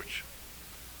back porch.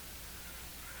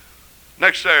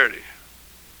 Next Saturday,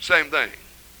 same thing.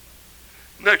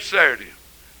 Next Saturday,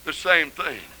 the same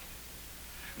thing.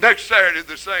 Next Saturday,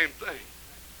 the same thing.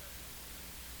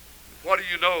 What do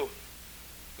you know?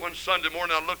 One Sunday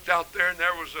morning, I looked out there, and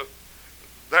there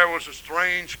was a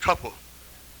strange couple.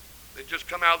 They just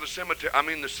come out of the cemetery.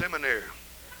 The seminary.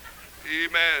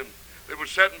 Amen. They were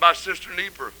sitting by Sister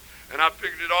Nieper, and I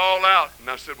figured it all out. And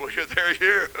I said, well, they're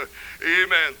here.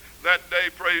 Amen. That day,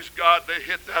 praise God, they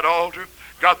hit that altar,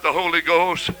 got the Holy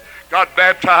Ghost, got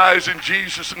baptized in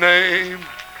Jesus' name.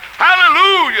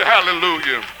 Hallelujah,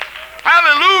 hallelujah.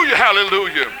 Hallelujah,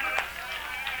 hallelujah.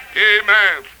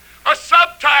 Amen. A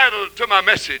subtitle to my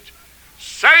message: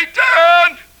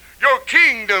 Satan, your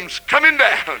kingdom's coming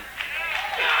down.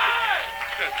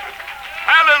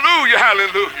 Hallelujah,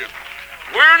 hallelujah.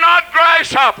 We're not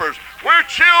grasshoppers. We're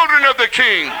children of the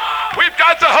King. We've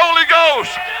got the Holy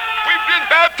Ghost. We've been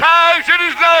baptized in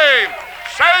His name.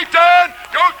 Satan,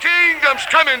 your kingdom's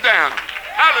coming down.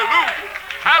 Hallelujah.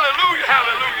 Hallelujah,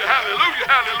 hallelujah, hallelujah,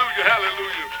 hallelujah,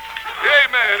 hallelujah.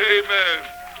 Amen, amen.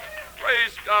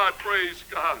 Praise God, praise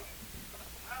God.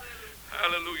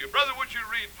 Hallelujah. Brother, would you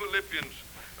read Philippians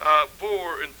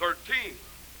 4 and 13?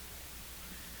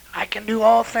 I can do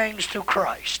all things through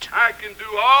Christ. I can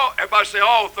do all. Everybody say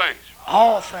all things.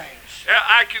 All things.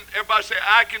 Everybody say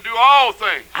I can do all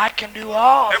things. I can do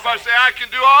all Everybody things. say I can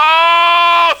do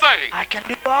all things. I can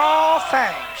do all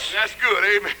things. That's good.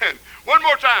 Amen. One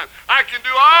more time. I can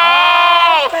do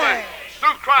all things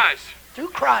through Christ. Through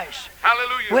Christ.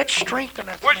 Hallelujah. Which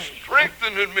strengtheneth Which me.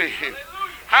 strengthened me.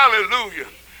 Hallelujah.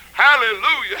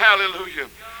 Hallelujah. Hallelujah.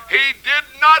 He did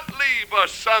not leave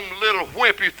us some little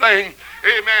wimpy thing,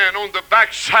 amen, on the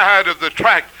backside of the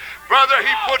track. Brother,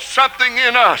 He put something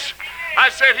in us. I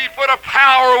said He put a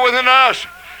power within us.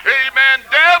 Amen.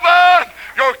 Devil,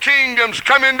 your kingdom's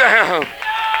coming down.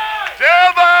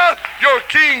 Devil, your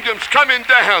kingdom's coming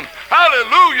down.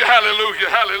 Hallelujah, hallelujah,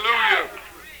 hallelujah.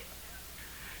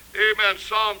 Amen.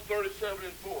 Psalm 37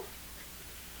 and 4.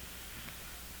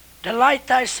 Delight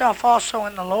thyself also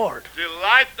in the Lord.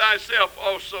 Delight thyself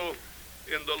also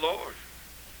in the Lord.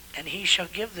 And He shall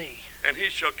give thee. And He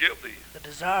shall give thee. The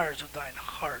desires of thine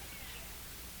heart.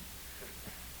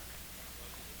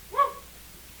 Woo!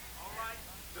 All right.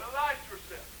 Delight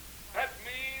yourself. That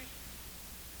means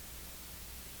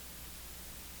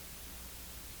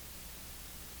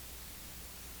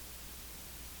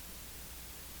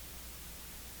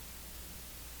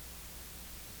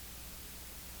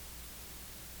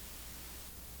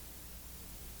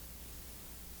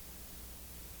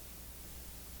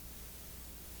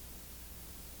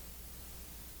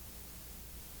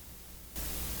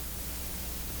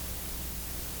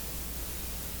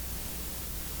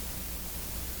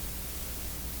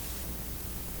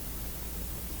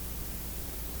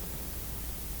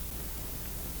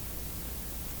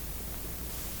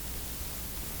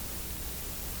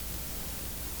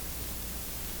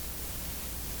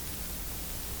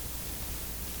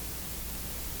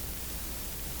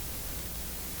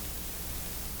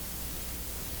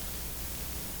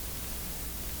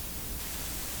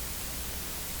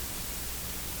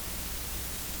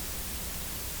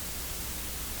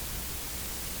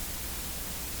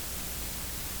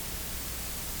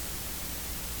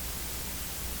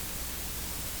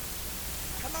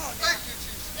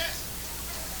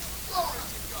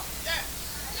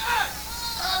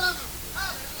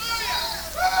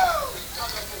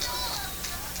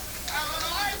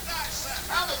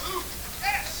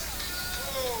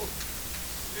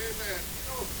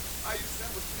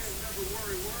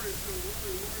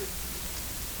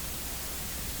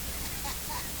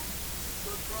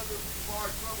But brother, we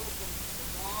borrow trouble from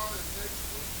tomorrow and next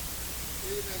week.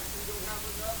 Amen. If we don't have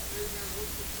enough, amen,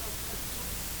 what's the stuff next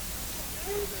week?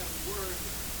 Amen. Word.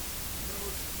 No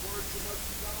word too much,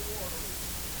 you got to water it.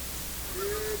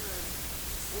 Amen.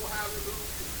 Oh,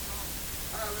 hallelujah.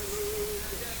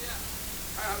 Hallelujah.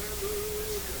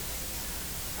 Hallelujah.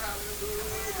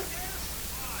 Hallelujah.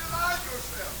 Delight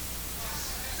yourself.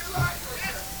 Delight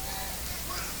yourself.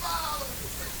 Put a smile on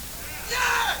your face.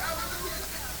 Yeah! Hallelujah.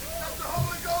 Let the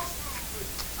Holy Ghost move with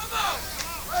you. Come on.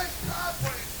 Praise God.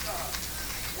 Praise God.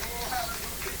 Oh,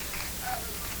 hallelujah.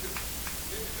 Hallelujah.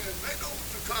 Amen. They don't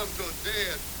want to come to a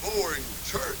dead, boring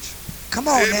church. Come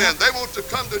on, amen. now. They want to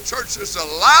come to church that's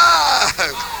alive.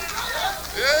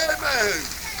 Amen.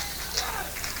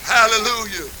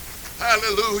 Hallelujah.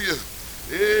 Hallelujah.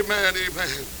 Amen.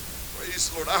 Amen.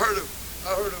 Praise the Lord. I heard of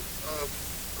a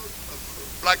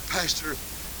black pastor,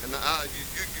 and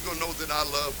you're gonna know that I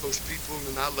love those people,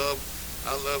 and I love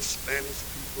Spanish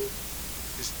people,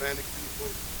 Hispanic people.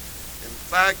 In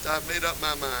fact, I made up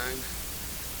my mind.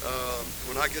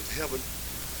 When I get to heaven,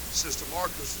 Sister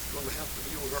Marcus is going to have to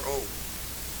be on her own,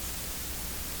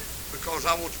 because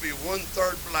I want to be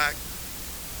 1/3 black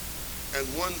and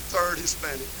 1/3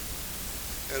 Hispanic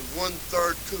and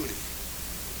 1/3 Cooney.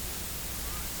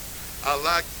 I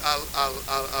like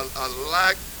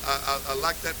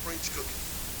that French cooking.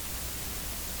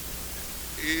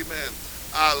 Amen.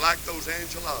 I like those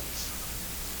enchiladas.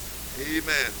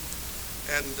 Amen.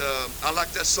 And I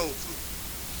like that soul food.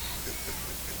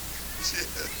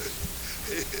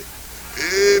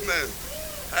 Amen.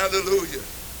 Hallelujah.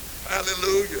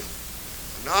 Hallelujah.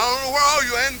 Now I don't know where all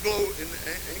you Anglo.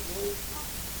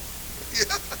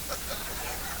 Yeah.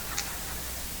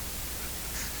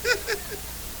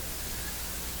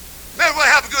 Man, we'll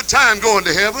have a good time going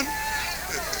to heaven.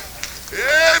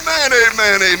 Amen,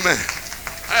 amen, amen.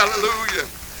 Hallelujah.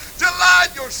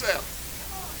 Delight yourself.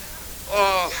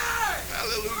 Oh,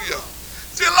 hallelujah.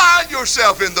 Delight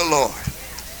yourself in the Lord.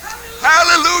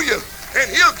 Hallelujah. And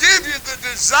he'll give you the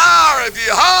desire of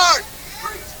your heart.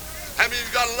 How many of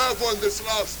you got a loved one that's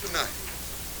lost tonight?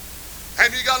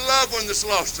 How many of you got a loved one that's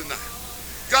lost tonight?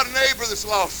 Got a neighbor that's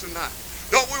lost tonight?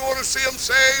 Don't we want to see them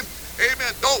saved?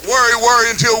 Amen. Don't worry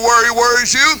until worry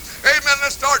worries you. Amen.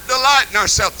 Let's start delighting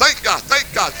ourselves. Thank God, thank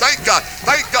God, thank God,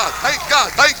 thank God, thank God,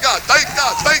 thank God, thank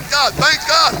God, thank God, thank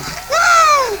God.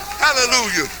 Woo!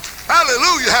 Hallelujah.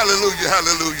 Hallelujah, hallelujah,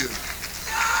 hallelujah.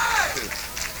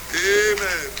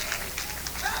 Amen.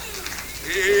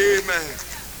 Amen.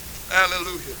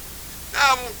 Hallelujah.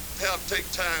 Now, I won't take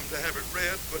time to have it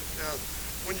read, but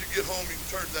when you get home, you can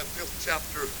turn to that 5th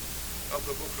chapter of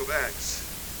the book of Acts.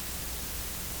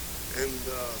 And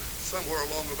somewhere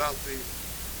along about the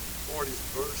 40th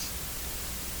verse,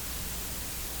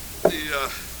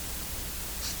 the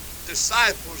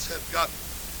disciples had got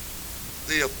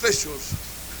the officials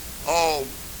all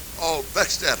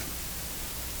vexed at them.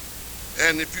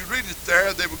 And if you read it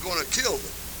there, they were going to kill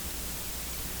them,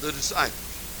 the disciples.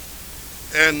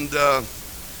 And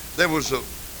there was a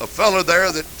fellow there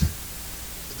that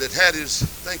had his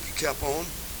thinking cap on.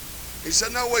 He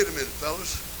said, "Now wait a minute,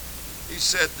 fellas." He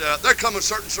said, "There come a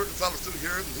certain fellow through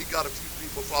here, and he got a few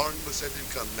people following him, but said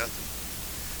didn't come nothing.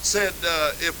 Said,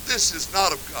 if this is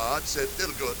not of God, said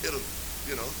it'll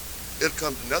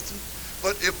come to nothing.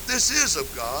 But if this is of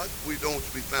God, we don't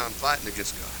be found fighting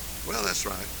against God." Well, that's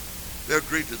right. They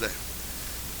agreed to that.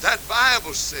 That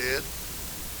Bible said,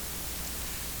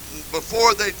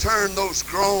 before they turned those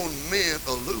grown men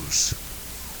loose,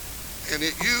 and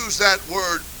it used that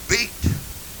word beat.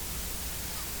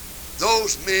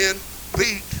 Those men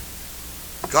beat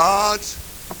God's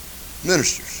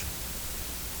ministers.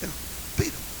 Yeah,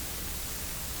 beat them.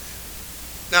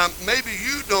 Now, maybe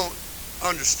you don't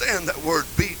understand that word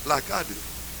beat like I do.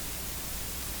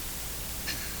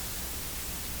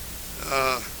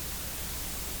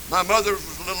 My mother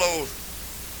was a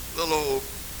little old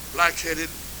black-headed,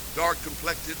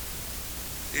 dark-complected.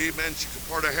 Amen. She could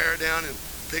part her hair down and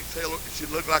pigtail. She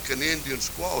looked like an Indian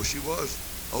squaw. She was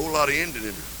a whole lot of Indian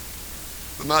in her.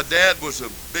 But my dad was a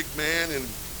big man, and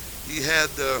he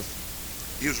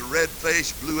was a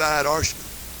red-faced, blue-eyed Irishman.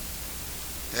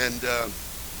 And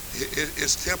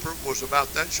his temper was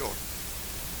about that short.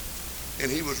 And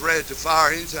he was ready to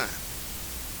fire anytime.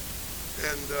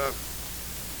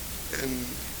 And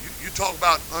you talk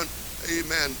about,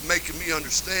 amen, making me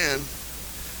understand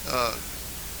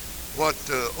what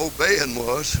obeying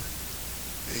was.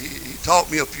 He taught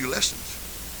me a few lessons.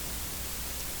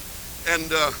 And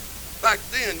back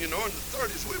then, in the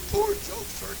 30s, we were poor in Joe's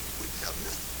church. We didn't have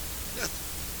nothing.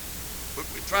 But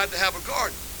we tried to have a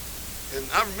garden. And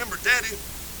I remember Daddy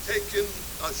taking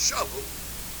a shovel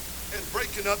and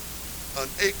breaking up an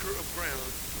acre of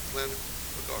ground to plant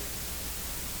a garden.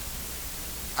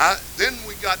 Then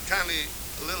we got kind of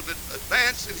a little bit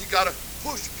advanced, and he got a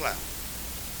push plow.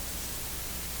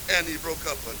 And he broke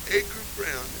up an acre of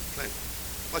ground and planted.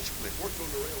 Much of it. Worked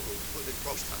on the railroad, putting it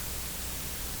cross time.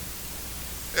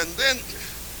 And then,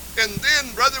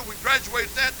 brother, we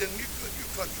graduated that, and you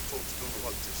country folks don't know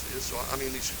what this is. So I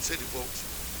mean, these city folks,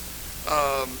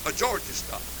 a Georgia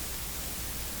stock.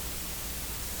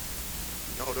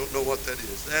 Y'all don't know what that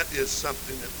is. That is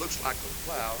something that looks like a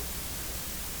plow,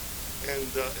 and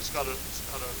it's got a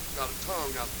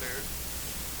tongue out there,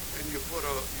 and you put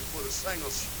a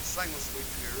single sweep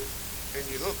here, and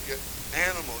you hook your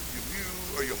animal, your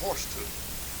mule or your horse to it.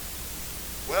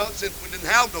 Well, since we didn't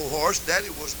have no horse,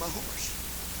 Daddy was my horse,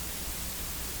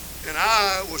 and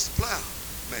I was the plow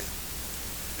man,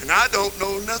 and I don't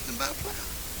know nothing about plow.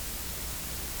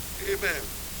 Amen.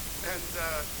 And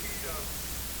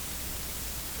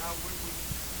now we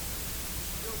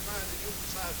still trying to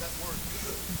emphasize that word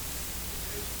good.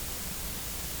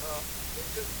 They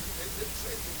didn't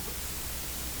say they whipped them.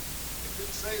 It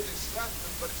didn't say they slapped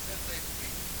them, but it said they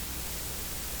beat them.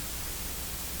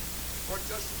 Or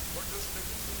just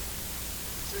living to it.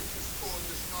 It said just throwing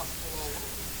this gospel all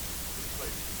over this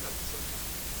place.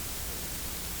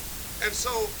 And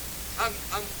so I'm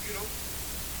you're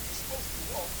supposed to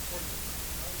walk for you.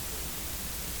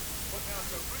 But now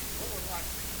to bring more like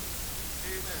me,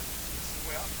 amen. This is the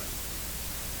way I play.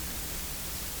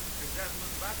 And Dad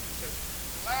looked back and said,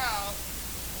 plow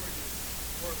where you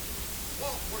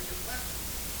walk where you left.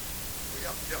 Oh,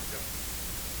 yeah. Go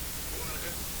on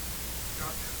ahead.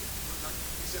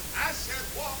 He said, I said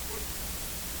walk where you.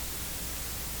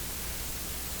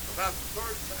 About the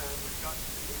third time we got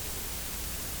to the end.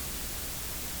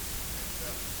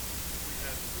 And we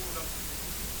had pulled up the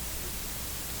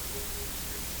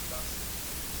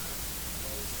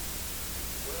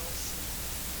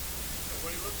and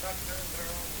when he looked back there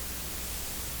on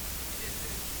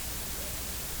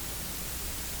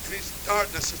and he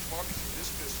started, and I said, Marcus, this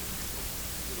business,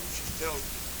 she tells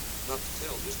me not to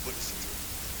tell this, but it's the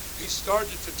truth. He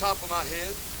started at the top of my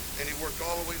head, and he worked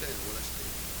all the way down where I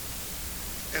stayed.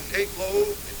 And Aunt Lo,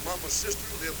 and Mama's sister,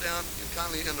 lived down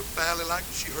kind of in the valley like,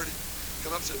 and she heard it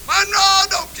come up and said, Monroe,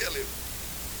 don't kill him.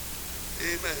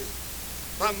 Amen.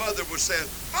 My mother was saying,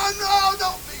 Monroe,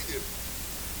 don't beat him.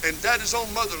 And Daddy's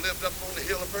own mother lived up on the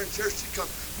hill up there in church. She'd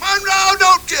come, Monroe,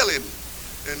 don't kill him.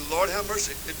 And Lord have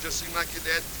mercy, it just seemed like your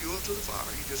dad fuel to the fire.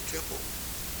 He just kept on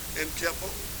and kept on.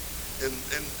 And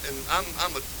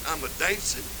I'm a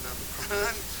dancing, and I'm a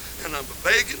crying, and I'm a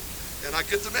begging, and I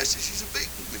get the message. He's a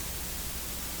beating me.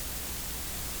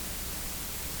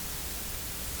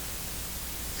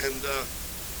 And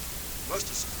must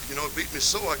have, beat me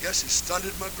so, I guess he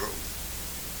stunted my growth.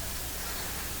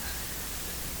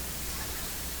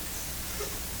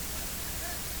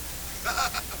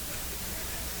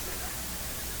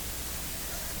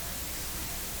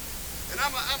 And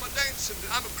I'm a dancing,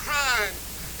 I'm a crying,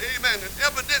 amen. And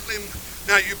evidently,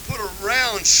 now you put a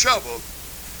round shovel,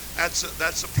 that's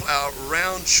a plow,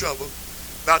 round shovel,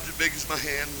 about as big as my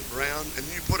hand, round, and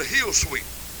you put a heel sweep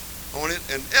on it,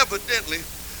 and evidently,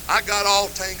 I got all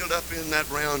tangled up in that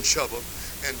round shovel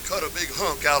and cut a big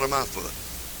hunk out of my foot.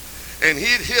 And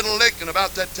he'd hit a lick, and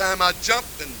about that time I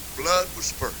jumped and blood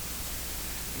was spurting.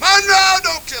 Monroe,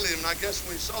 don't kill him. And I guess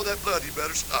when he saw that blood, he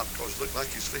better stop, because it looked like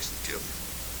he was fixing to kill me.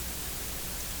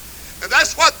 And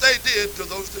that's what they did to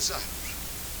those disciples.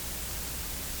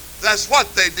 That's what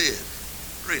they did.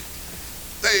 Read.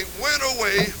 They went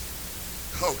away.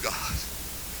 Oh, God.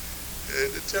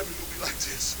 And the time is going to be like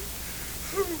this.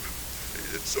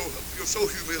 I feel so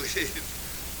humiliated.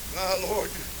 My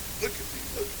Lord, look at me.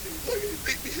 He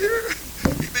beat me here.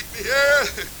 He beat me here.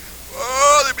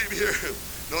 Oh, they beat me here.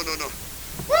 No.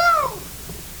 Woo!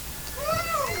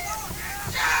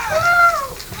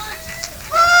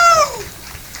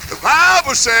 The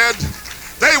Bible said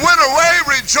they went away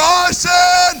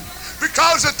rejoicing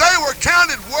because that they were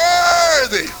counted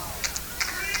worthy.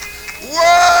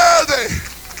 Worthy.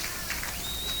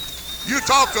 You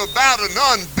talk about an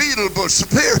unbeatable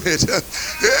spirit.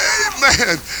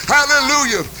 Amen.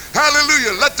 Hallelujah.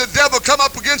 Hallelujah. Let the devil come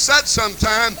up against that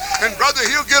sometime. And brother,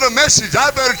 he'll get a message.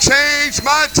 I better change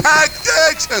my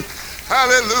tactics.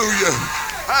 Hallelujah.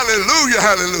 Hallelujah.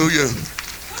 Hallelujah.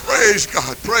 Praise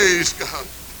God. Praise God.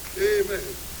 Amen.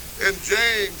 And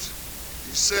James,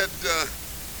 he said,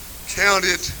 count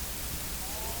it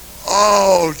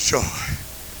all joy.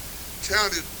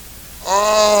 Count it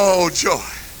all joy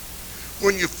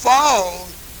when you fall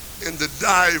into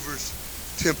divers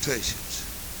temptations.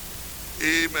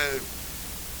 Amen.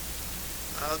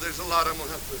 There's a lot I'll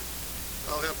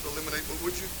have to eliminate, but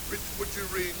would you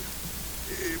read,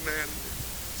 amen,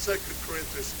 2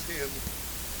 Corinthians 10,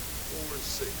 4 and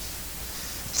 6.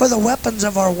 For the weapons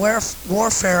of our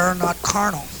warfare are not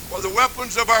carnal. For the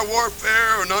weapons of our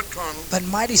warfare are not carnal, but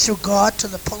mighty through God to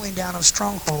the pulling down of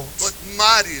strongholds. But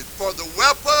mighty. For the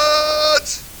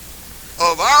weapons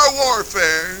of our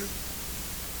warfare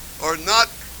are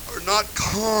not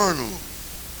carnal.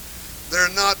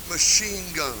 They're not machine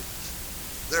guns.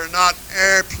 They're not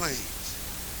airplanes.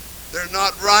 They're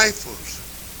not rifles.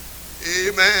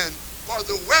 Amen. For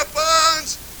the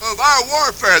weapons of our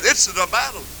warfare, this is a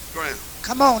battleground.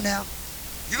 Come on now.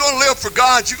 You're going to live for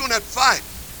God. You're going to have to fight.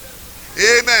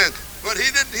 Amen. But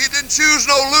he didn't choose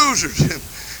no losers.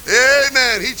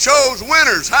 Amen. He chose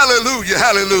winners. Hallelujah.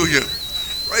 Hallelujah.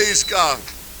 Praise God.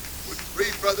 Would you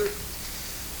read, brother?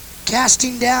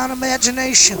 Casting down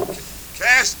imagination.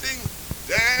 Casting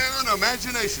down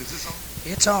imaginations. It's on.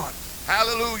 It's on.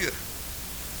 Hallelujah.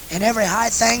 And every high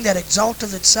thing that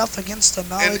exalteth itself against the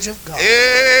knowledge of God.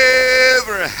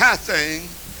 Every high thing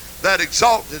that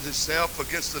exalted itself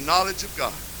against the knowledge of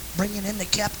God. Bringing into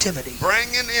captivity.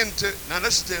 Now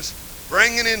listen to this.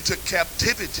 Bringing into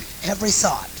captivity. Every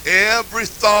thought. Every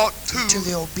thought to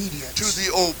the obedience. To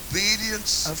the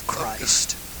obedience of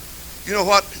Christ. Of you know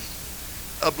what?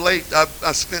 Of late,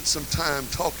 I spent some time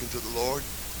talking to the Lord.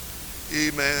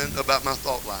 Amen. About my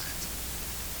thought life.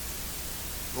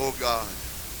 Oh God.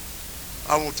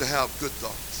 I want to have good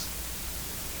thoughts.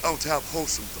 I want to have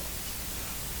wholesome thoughts.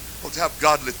 I want to have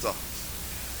godly thoughts.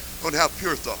 I want to have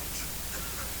pure thoughts.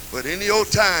 But any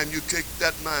old time you kick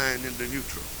that mind into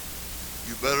neutral,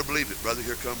 you better believe it, brother.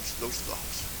 Here comes those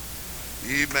thoughts.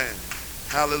 Amen.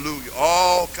 Hallelujah.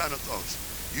 All kind of thoughts.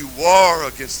 You war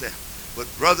against them. But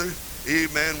brother,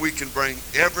 amen, we can bring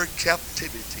every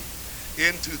captivity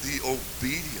into the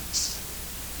obedience.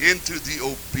 Into the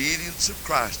obedience of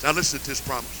Christ. Now listen to this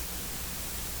promise.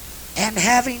 And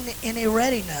having in a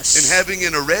readiness. And having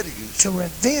in a readiness. To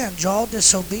revenge all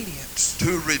disobedience.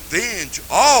 To revenge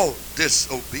all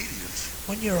disobedience.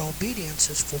 When your obedience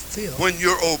is fulfilled. When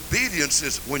your obedience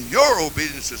is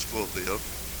fulfilled.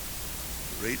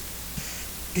 Read.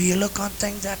 Do you look on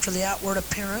things after the outward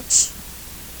appearance?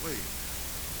 Wait.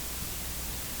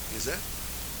 Is that?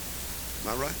 Am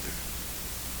I right there?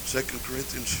 2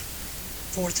 Corinthians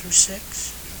 4 through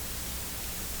 6.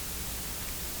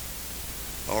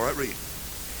 All right, read.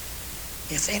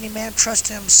 If any man trust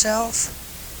in himself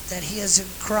that he is in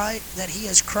Christ,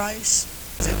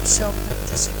 if himself put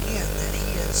this again, that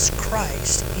he is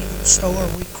Christ, even so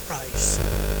are we Christ.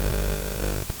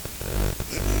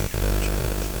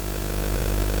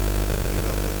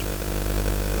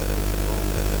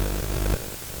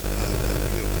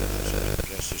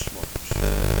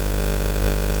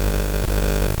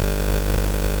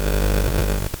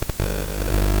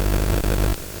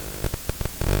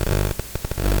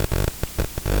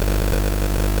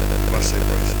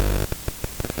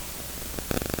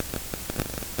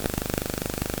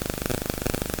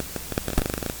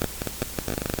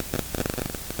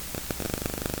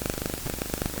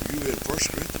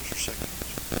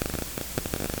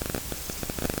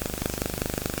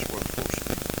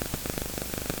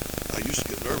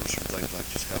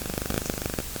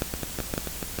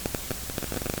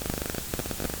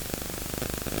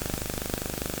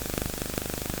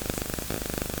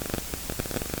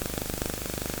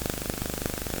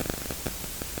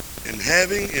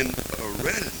 Having in a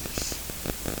readiness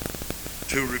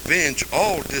to revenge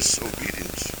all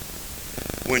disobedience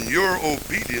when your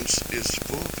obedience is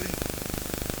fulfilled.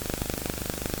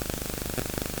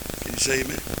 Can you say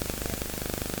amen?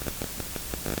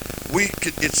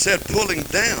 It said pulling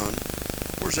down.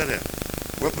 Where's that at?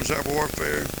 Weapons of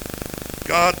warfare.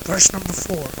 God. Verse number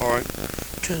 4. All right.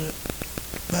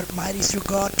 But mighty through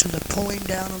God to the pulling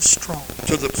down of strongholds.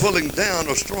 To the pulling down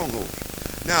of strongholds.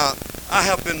 Now, I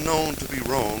have been known to be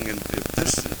wrong, and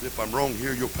if I'm wrong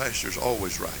here, your pastor's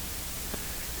always right.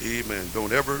 Amen.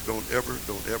 Don't ever doubt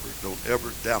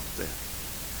that.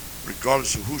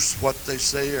 Regardless of what they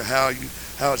say or how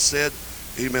it's said,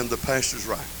 amen, the pastor's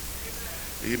right.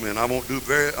 Amen. I won't do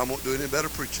any better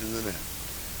preaching than that.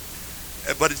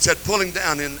 But it said pulling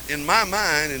down in my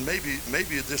mind, and maybe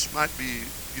this might be,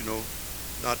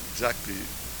 not exactly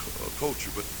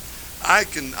culture, but I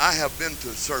have been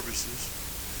to services.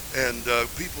 And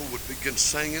people would begin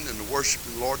singing and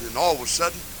worshiping the Lord, and all of a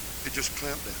sudden, it just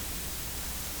clamped down.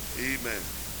 Amen.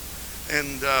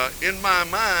 And in my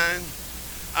mind,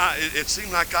 it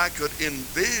seemed like I could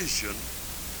envision,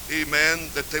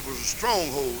 amen, that there was a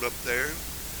stronghold up there,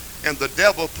 and the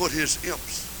devil put his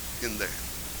imps in there.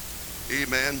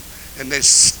 Amen. and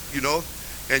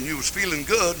and you was feeling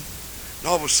good, and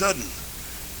all of a sudden,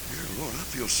 dear Lord, I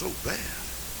feel so bad.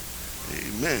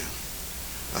 Amen.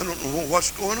 I don't know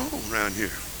what's going on around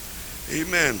here.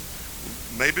 Amen.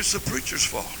 Maybe it's the preacher's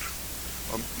fault.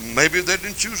 Or maybe they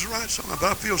didn't choose the right song, but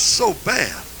I feel so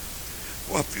bad.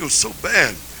 Well, I feel so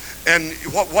bad. And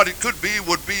what it could be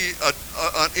would be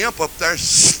an imp up there,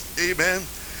 amen,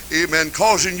 amen,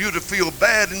 causing you to feel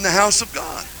bad in the house of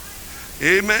God.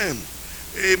 Amen.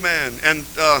 Amen. And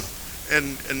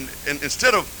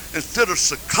instead of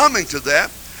succumbing to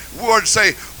that, we ought to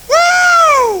say,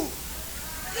 woo!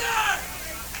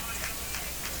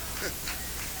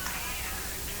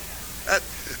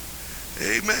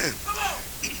 Amen.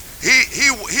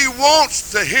 He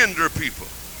wants to hinder people.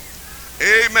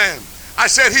 Amen. I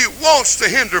said he wants to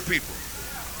hinder people,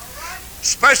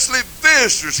 especially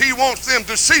visitors. He wants them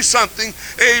to see something,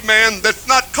 amen, that's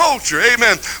not culture.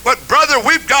 Amen. But brother,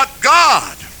 we've got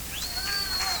God.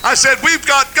 I said we've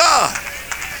got God.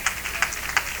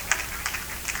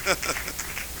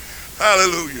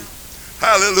 Hallelujah.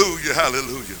 Hallelujah.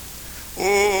 Hallelujah.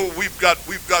 Oh, we've got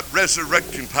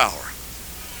resurrecting power.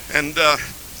 And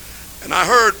I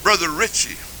heard Brother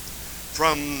Richie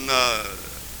from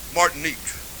Martinique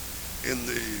in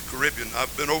the Caribbean.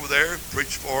 I've been over there,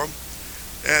 preached for him.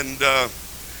 And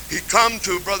he come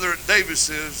to Brother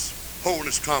Davis's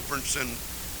Holiness Conference in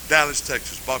Dallas,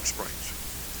 Texas, Box Springs.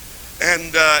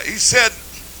 And he said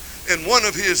in one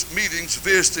of his meetings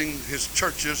visiting his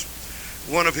churches,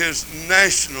 one of his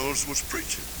nationals was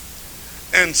preaching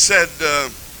and said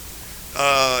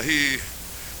he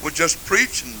would just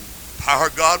preach and the power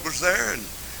of God was there and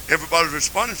everybody was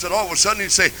responding. Said all of a sudden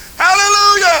he'd say,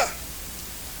 hallelujah!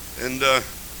 And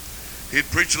he'd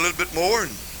preach a little bit more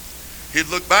and he'd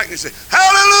look back and he'd say,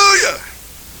 hallelujah!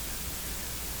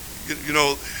 You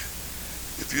know,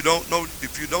 if you don't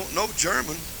know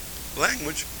German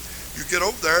language, you get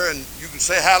over there and you can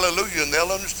say hallelujah and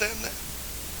they'll understand that.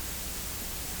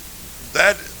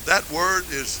 That word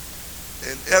is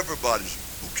in everybody's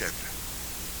vocabulary.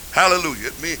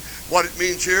 Hallelujah. What it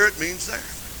means here, it means there.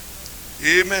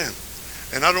 Amen.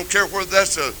 And I don't care whether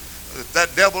that's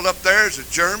that devil up there is a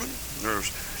German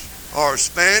or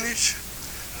Spanish.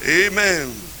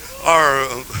 Amen. Or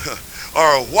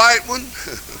a white one.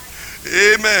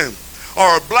 Amen.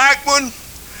 Or a black one.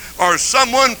 Or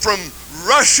someone from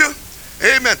Russia.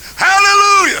 Amen.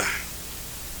 Hallelujah.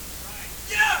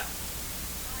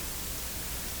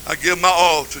 I give my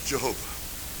all to Jehovah.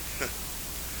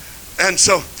 And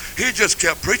so he just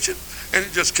kept preaching, and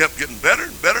it just kept getting better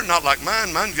and better. Not like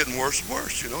mine. Mine's getting worse and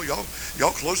worse. You know,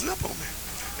 y'all closing up on me.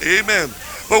 Amen.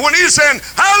 But when he's saying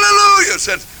hallelujah,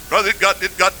 said, brother, it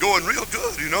got going real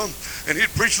good, you know. And he'd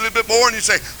preach a little bit more, and he'd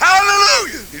say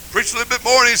hallelujah. He'd preach a little bit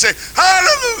more, and he'd say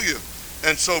hallelujah.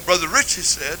 And so Brother Richie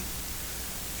said,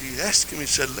 he asked him, he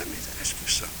said, let me ask you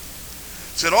something.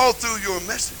 He said, all through your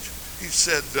message, he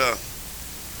said,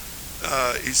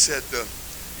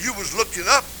 you was looking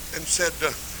up and said,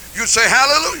 you'd say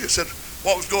hallelujah. He said,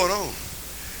 what was going on?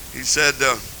 He said,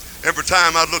 every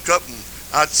time I'd look up and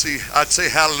I'd say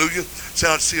hallelujah, said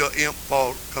I'd see an imp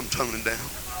come tumbling down.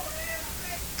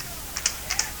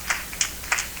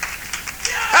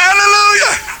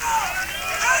 Hallelujah!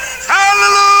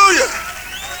 Hallelujah!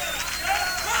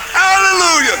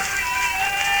 Hallelujah!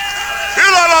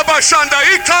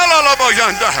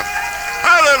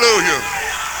 Hallelujah!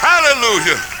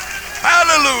 Hallelujah!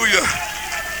 Hallelujah!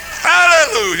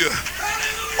 Hallelujah!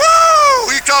 Woo!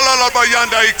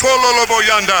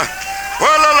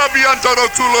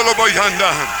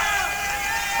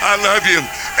 I love you.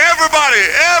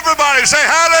 Everybody say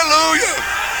hallelujah!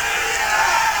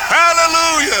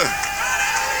 Hallelujah!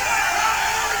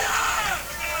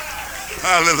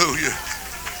 Hallelujah!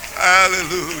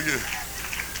 Hallelujah!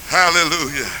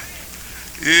 Hallelujah!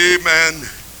 Amen!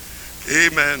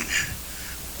 Amen!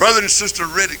 Brother and Sister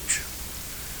Riddick,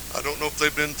 I don't know if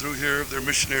they've been through here. They're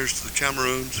missionaries to the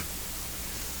Cameroons.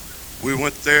 We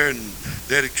went there and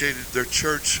dedicated their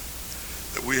church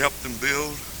that we helped them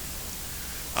build.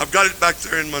 I've got it back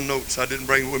there in my notes. I didn't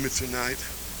bring it with me tonight.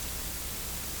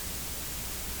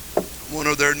 One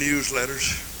of their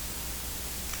newsletters.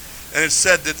 And it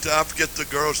said that, I forget the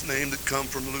girl's name that come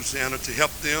from Louisiana to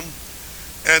help them.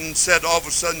 And said all of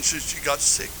a sudden she got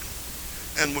sick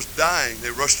and was dying.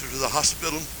 They rushed her to the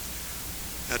hospital.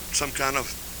 Had some kind of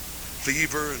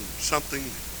fever and something.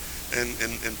 And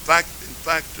in fact,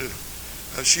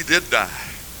 she did die.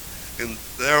 And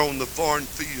there on the foreign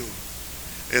field.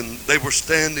 And they were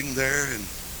standing there and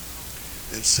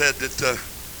said that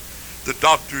the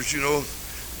doctors, were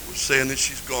saying that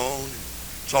she's gone.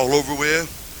 It's all over with.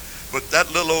 But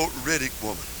that little old Riddick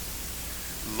woman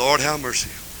Lord have mercy.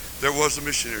 There was a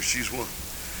missionary. She's one.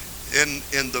 In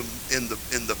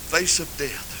the face of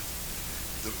death,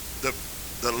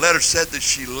 the letter said that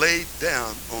she laid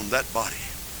down on that body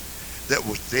that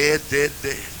was dead.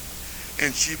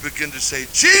 And she began to say,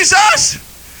 Jesus,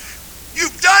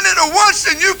 you've done it once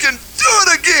and you can do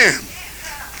it again.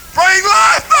 Bring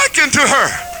life back into her.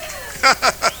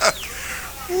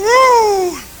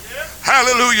 Woo!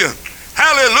 Hallelujah.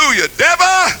 Hallelujah.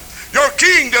 Devil, your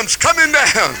kingdom's coming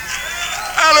down.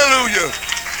 Hallelujah.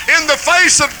 In the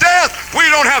face of death, we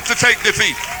don't have to take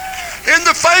defeat. In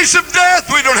the face of death,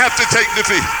 we don't have to take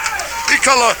defeat.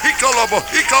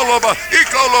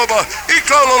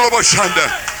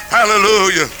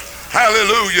 Hallelujah.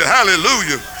 Hallelujah.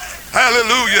 Hallelujah.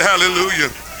 Hallelujah. Hallelujah.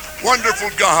 Wonderful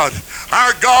God.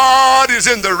 Our God is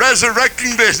in the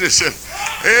resurrecting business.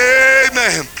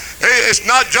 Amen. It's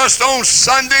not just on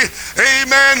Sunday,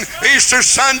 amen, Easter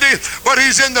Sunday, but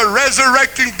he's in the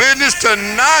resurrecting business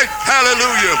tonight.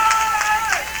 Hallelujah.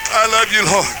 I love you,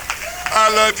 Lord. I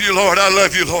love you, Lord. I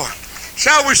love you, Lord.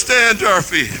 Shall we stand to our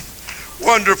feet?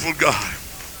 Wonderful God.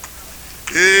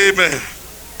 Amen.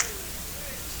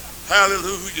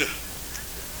 Hallelujah.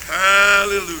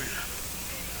 Hallelujah.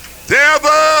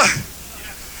 Devil,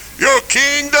 your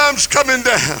kingdom's coming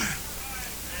down.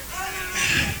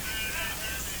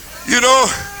 You know,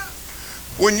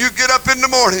 when you get up in the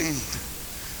morning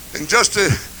and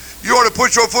you ought to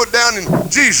put your foot down in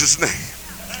Jesus' name.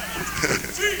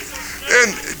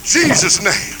 In Jesus'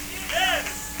 name.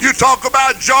 You talk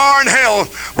about jarring hell,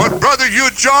 but brother, you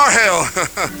jar hell.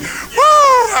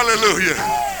 Woo! Hallelujah.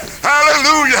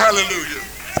 Hallelujah. Hallelujah.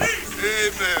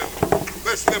 Amen.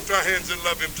 Let's lift our hands and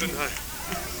love him tonight.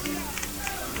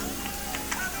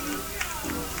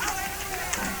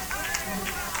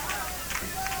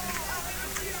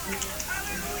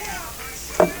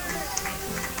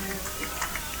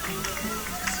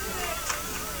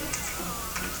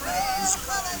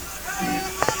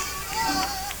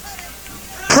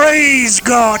 Praise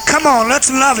God. Come on, let's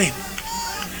love him.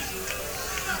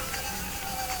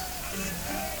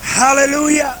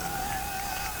 Hallelujah.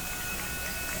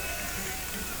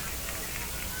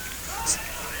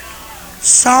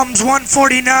 Psalms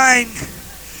 149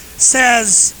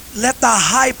 says, let the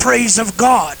high praise of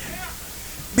God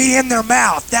be in their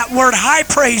mouth. That word high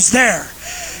praise there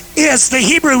is the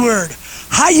Hebrew word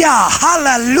Haya.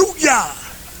 Hallelujah.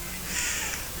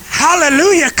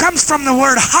 Hallelujah comes from the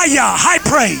word Haya, high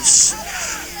praise.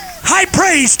 High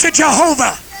praise to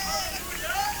Jehovah.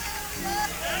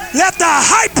 Let the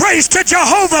high praise to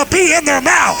Jehovah be in their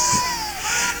mouth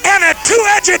and a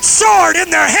two-edged sword in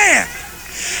their hand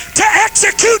to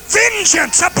execute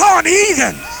vengeance upon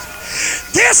heathen.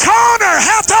 This honor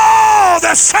hath all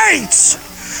the saints.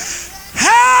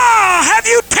 How have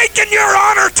you taken your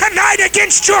honor tonight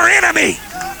against your enemy?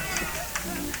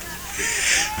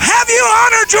 Have you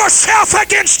honored yourself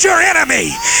against your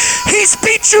enemy? He's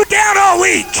beat you down all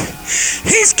week.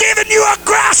 He's given you a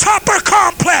grasshopper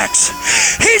complex.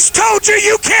 He's told you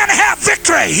you can't have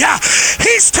victory.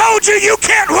 He's told you you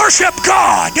can't worship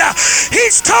God.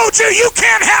 He's told you you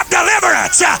can't have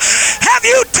deliverance. Have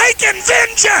you taken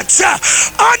vengeance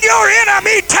on your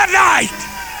enemy tonight?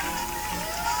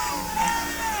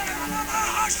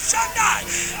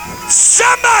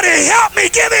 Somebody help me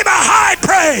give him a high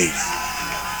praise.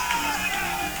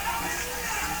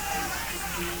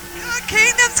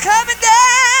 Kingdom's coming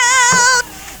down.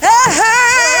 I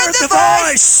heard the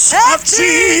voice of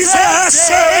Jesus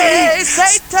say,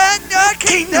 Satan, your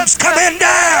kingdom's coming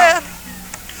down.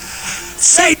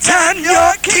 Satan,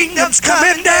 your kingdom's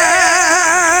coming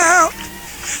down.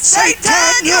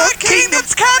 Satan, your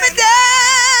kingdom's coming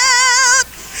down.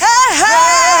 I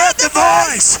heard the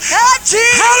voice of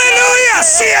Jesus. Hallelujah.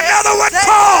 See another one,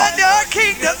 Paul. Satan, your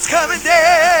kingdom's coming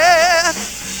down.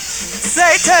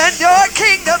 Satan, your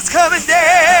kingdom's coming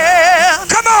down.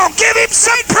 Come on, give him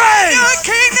some praise. Your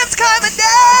kingdom's coming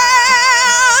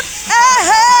down. I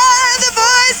heard the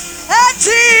voice of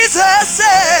Jesus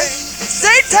say,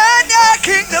 Satan, your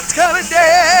kingdom's coming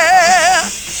down.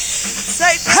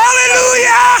 Satan,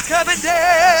 hallelujah, coming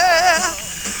down.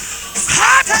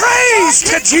 High praise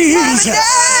to Jesus.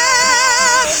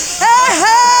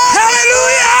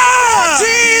 Hallelujah.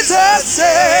 Jesus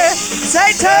said,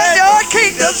 Satan, your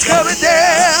kingdom's coming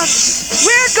down.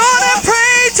 We're gonna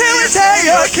pray till we tear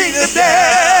your kingdom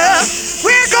down.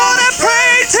 We're gonna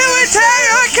pray till we tear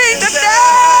your kingdom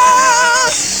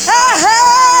down. I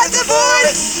heard the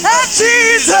voice of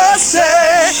Jesus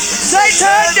say,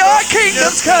 Satan, your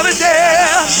kingdom's coming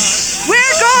down.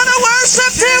 We're gonna worship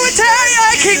till we tear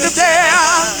your kingdom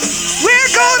down.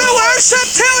 We're gonna worship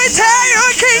till we tear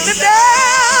your kingdom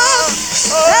down.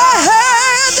 I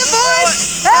heard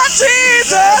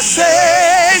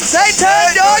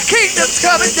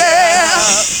coming down.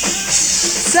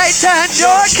 Satan,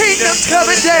 your kingdom's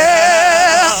coming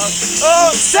down.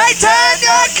 Oh, Satan,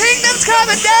 your kingdom's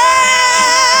coming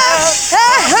down.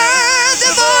 I heard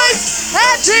the voice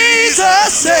of Jesus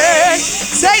say,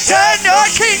 Satan, your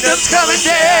kingdom's coming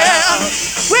down.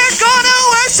 We're gonna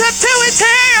worship till we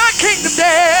tear your kingdom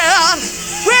down.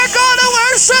 We're gonna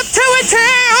worship till we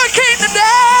tear your kingdom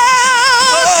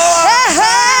down. I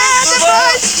heard the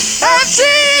voice of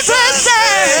Jesus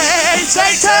say,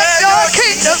 Satan, your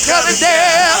kingdom's coming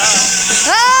down.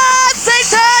 Ah,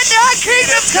 Satan, your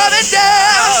kingdom's coming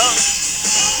down.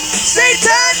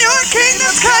 Satan, your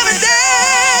kingdom's coming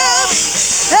down.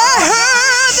 I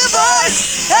heard the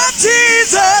voice of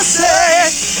Jesus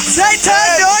say, Satan,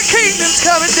 your kingdom's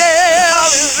coming down.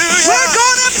 We're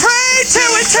gonna pray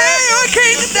till we tear your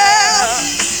kingdom down.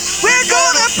 We're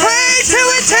gonna pray till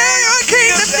we tear your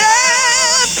kingdom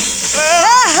down.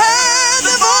 I heard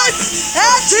the voice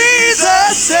of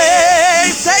Jesus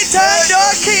say, Satan,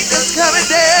 your kingdom's coming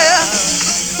down.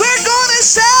 We're gonna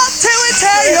shout till we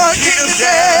tear your kingdom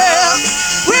down.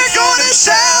 We're gonna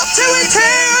shout till we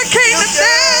tear your kingdom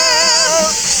down.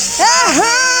 I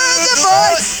heard the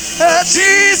voice of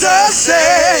Jesus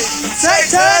say,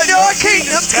 Satan, your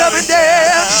kingdom's coming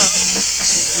down.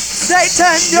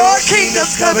 Satan, your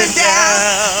kingdom's coming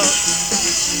down.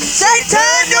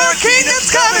 Satan, your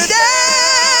kingdom's coming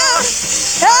down.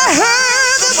 I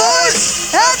heard the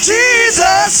voice of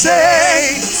Jesus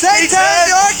say, Satan,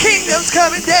 your kingdom's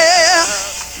coming down.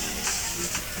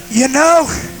 You know,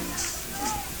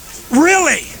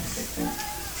 really,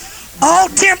 all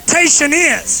temptation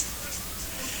is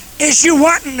you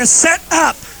wanting to set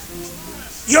up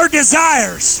your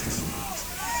desires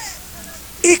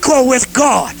equal with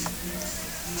God.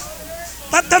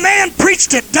 But the man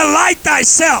preached it, delight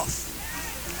thyself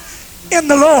in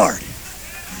the Lord.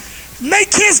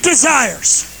 Make his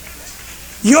desires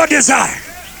your desire.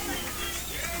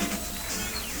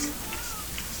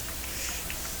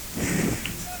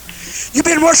 You've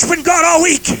been worshiping God all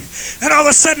week, and all of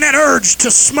a sudden that urge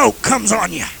to smoke comes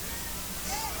on you.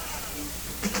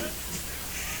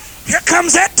 Here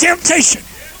comes that temptation.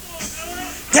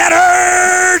 That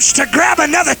urge to grab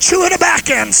another chew of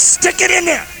tobacco and stick it in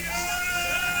there.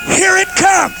 Here it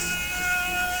comes.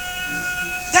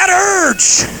 That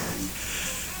urge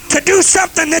to do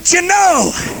something that you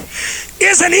know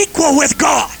isn't equal with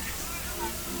God.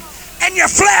 And your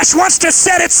flesh wants to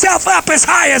set itself up as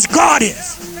high as God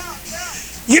is.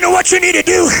 You know what you need to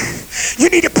do? You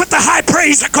need to put the high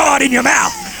praise of God in your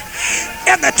mouth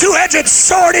and the two-edged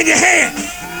sword in your hand.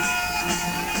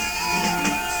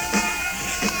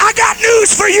 I got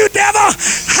news for you, devil.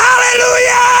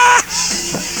 Hallelujah!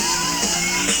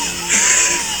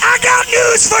 I got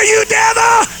news for you,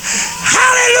 devil.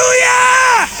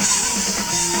 Hallelujah!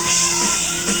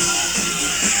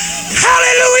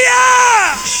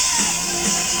 Hallelujah!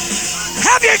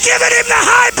 Have you given him the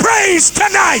high praise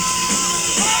tonight?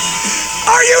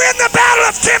 Are you in the battle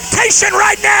of temptation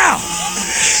right now?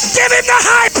 Give him the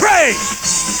high praise.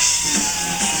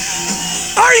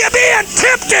 Are you being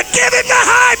tempted? Give him the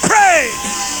high praise.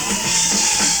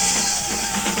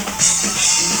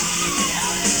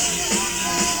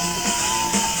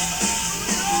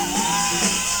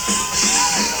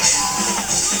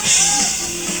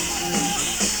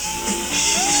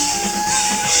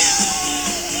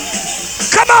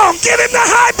 Come on, give him the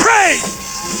high praise.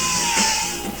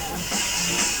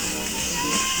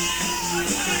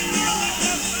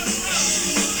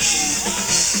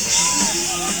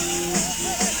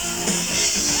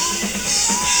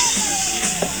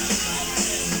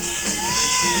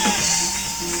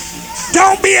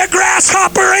 Don't be a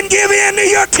grasshopper and give in to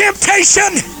your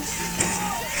temptation.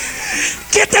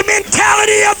 Get the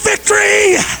mentality of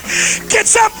victory. Get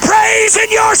some praise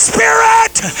in your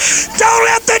spirit. Don't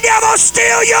let the devil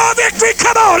steal your victory.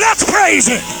 Come on, let's praise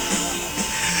him.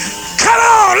 Come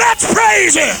on, let's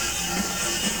praise him.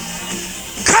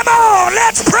 Come on,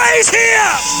 let's praise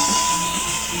him.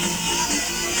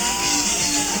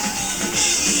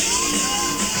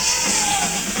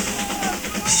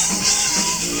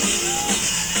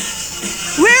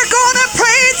 We're gonna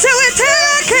pray till we tear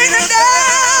our kingdom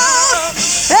down.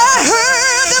 I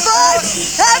heard the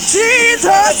voice of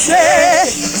Jesus say,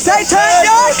 Satan,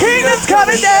 your kingdom's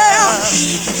coming down.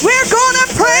 We're gonna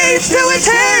pray till we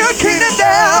tear your kingdom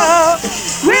down.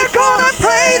 We're gonna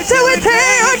pray till we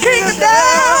tear your kingdom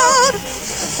down.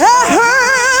 I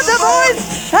heard the voice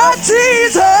of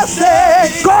Jesus say,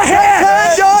 go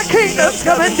ahead, Satan, your kingdom's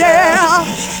coming down.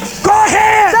 Go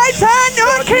ahead, Satan,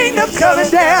 your kingdom's coming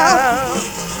down.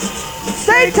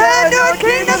 Satan, your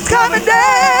kingdom's coming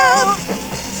down.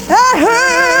 I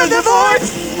heard the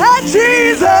voice of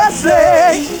Jesus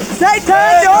say,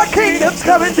 Satan, your kingdom's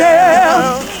coming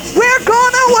down. We're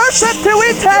gonna worship till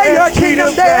we tear your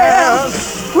kingdom down.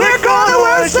 We're gonna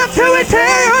worship till we tear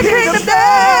your kingdom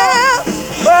down.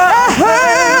 I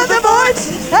heard the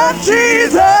voice of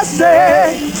Jesus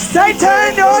say,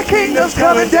 Satan, your kingdom's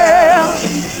coming down.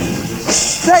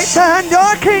 Satan,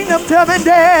 your kingdom's coming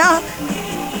down.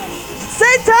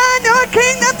 Satan, your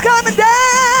kingdom's coming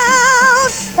down.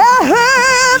 I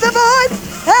heard the voice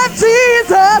of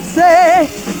Jesus say,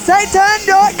 Satan,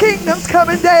 your kingdom's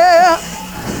coming down.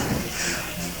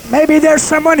 Maybe there's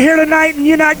someone here tonight and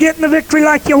you're not getting the victory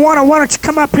like you want to. Why don't you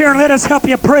come up here and let us help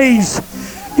you praise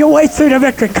your way through the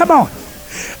victory? Come on.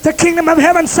 The kingdom of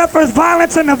heaven suffereth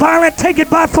violence, and the violent take it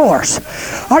by force.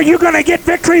 Are you going to get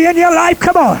victory in your life?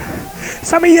 Come on.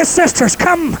 Some of you sisters,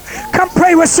 come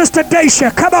pray with Sister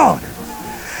Dacia. Come on.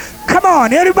 Come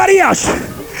on. Anybody else?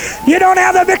 You don't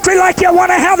have the victory like you want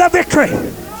to have the victory.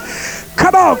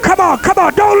 Come on, come on, come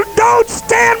on. Don't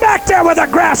stand back there with a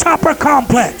grasshopper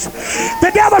complex.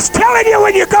 The devil's telling you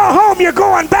when you go home you're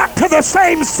going back to the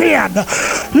same sin.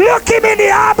 Look him in the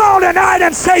eyeball tonight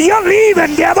and say, you're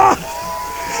leaving, devil.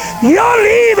 You're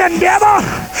leaving, devil.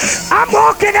 I'm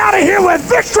walking out of here with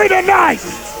victory tonight.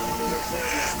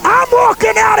 I'm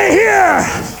walking out of here.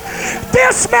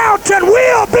 This mountain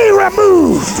will be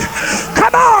removed.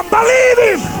 Come on, believe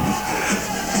him.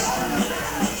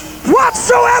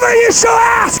 Whatsoever you shall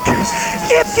ask,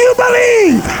 if you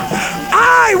believe,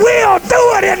 I will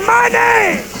do it in my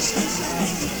name.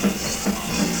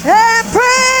 And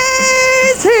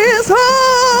praise his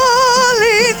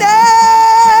holy name.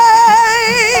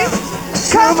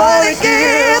 Come on and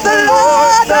give the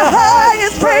Lord the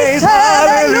highest praise.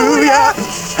 Hallelujah,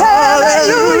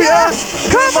 hallelujah.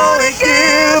 Come on and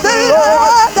give the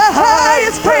Lord the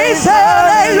highest praise.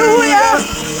 Hallelujah,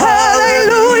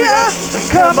 hallelujah.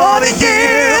 Come on and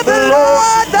give the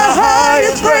Lord the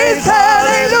highest praise.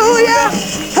 Hallelujah,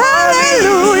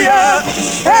 hallelujah.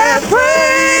 And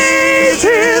praise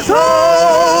his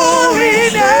holy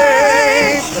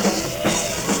name.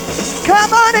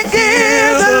 Come on and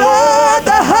give the Lord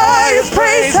the highest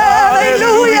praise.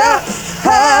 Hallelujah,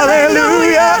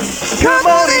 hallelujah. Come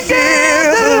on and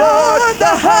give the Lord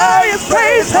the highest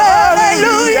praise.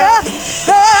 Hallelujah,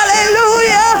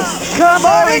 hallelujah. Come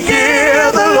on and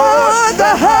give the Lord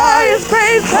the highest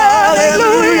praise.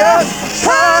 Hallelujah,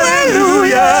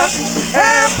 hallelujah.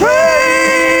 And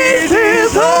praise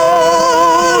his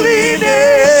holy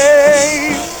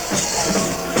name.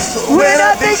 When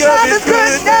I think of his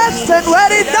goodness and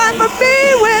what he's done for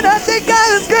me, when I think of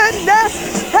his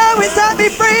goodness, how he set me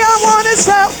free, I want to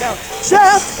shout,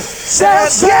 shout, shout,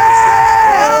 shout.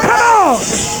 Yeah! Come on!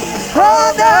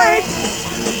 All night,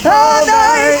 all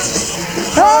night,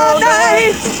 all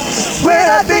night. When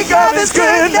I think of his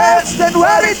goodness and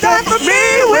what he's done for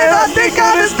me, when I think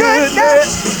of his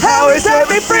goodness, how he set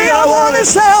me free, I want to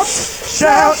shout,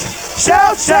 shout,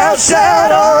 shout, shout,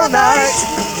 shout all night,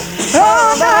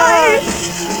 all night,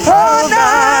 all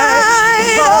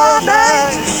night, all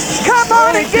night. Come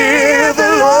on and give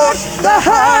the Lord the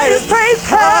highest praise.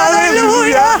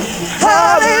 Hallelujah,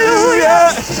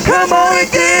 hallelujah. Come on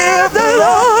and give the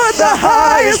Lord the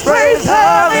highest praise.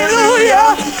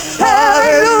 Hallelujah,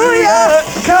 hallelujah.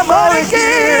 Come on and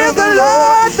give the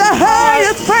Lord the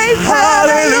highest praise.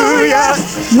 Hallelujah.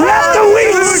 Let the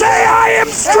weak say I am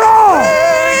strong.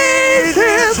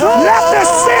 Let the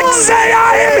sick say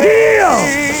I am healed.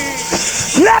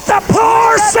 Let the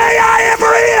poor say I am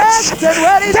rich.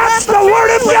 That's the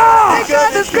word of God. Think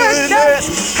of his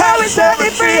goodness, how he set me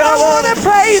free. I want to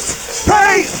praise,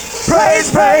 praise,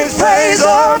 praise, praise, praise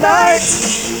all night,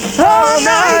 all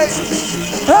night,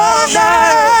 all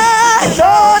night,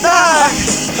 all night.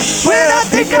 When I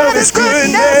think of his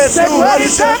goodness and what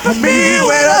he's done for me,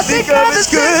 when I think of his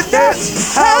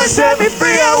goodness, how he set me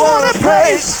free, I want to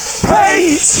praise,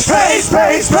 praise, praise,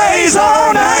 praise, praise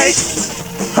all night,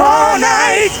 all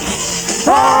night,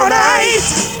 all night,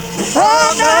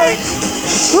 all night.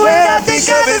 When I think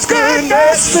of his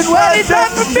goodness and what he's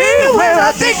done for me, when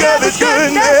I think of his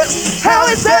goodness, how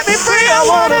he set me free, I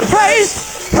want to praise,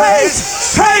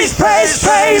 praise, praise, praise,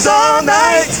 praise all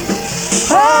night,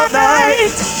 all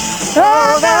night,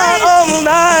 all night, all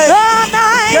night, all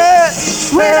night. Yeah.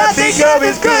 When I think of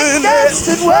his goodness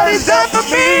and what he's done for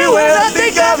me, when I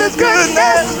think of his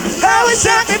goodness, how he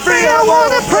set me free, I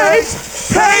want to praise,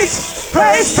 praise,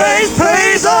 praise, praise,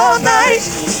 praise all night,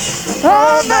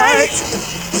 all night,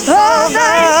 all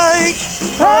night,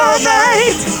 all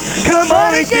night. Come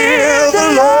on and give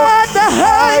the Lord the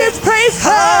highest praise.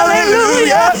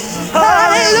 Hallelujah,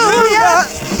 hallelujah.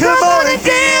 Come on and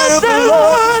give the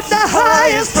Lord the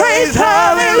highest praise.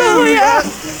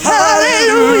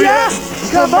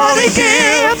 Come on and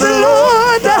give the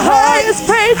Lord the highest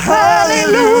praise.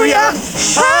 Hallelujah,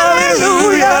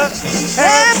 hallelujah,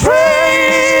 and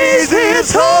praise His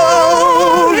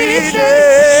holy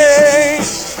name.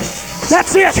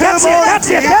 That's it, that's it, that's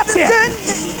it, that's it.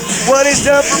 What He's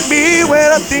done for me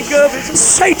when I think of it.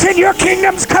 Satan, your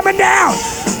kingdom's coming down.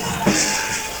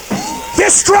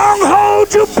 This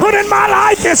stronghold you put in my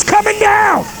life is coming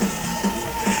down.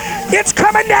 It's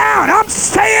coming down. I'm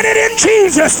saying it in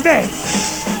Jesus' name.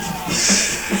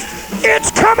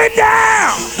 It's coming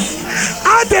down.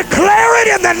 I declare it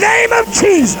in the name of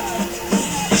Jesus.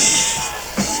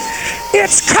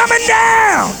 It's coming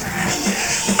down.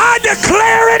 I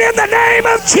declare it in the name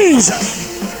of Jesus.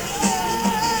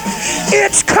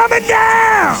 It's coming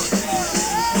down.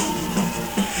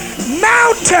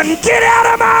 Mountain, get out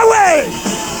of my way.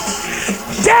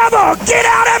 Devil, get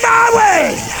out of my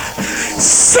way.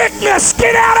 Sickness,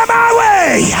 get out of my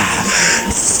way.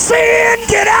 Sin,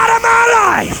 get out of my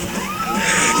life.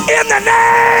 In the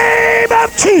name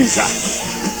of Jesus.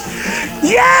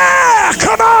 Yeah,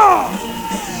 come on.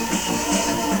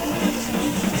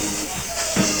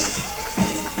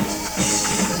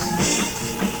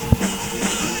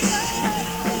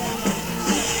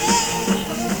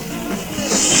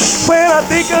 When I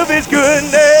think of His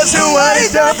goodness and what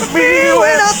He's done for me,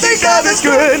 when I think of His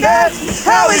goodness,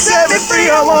 how He set me free,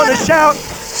 I want to shout,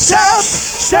 shout,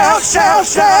 shout, shout,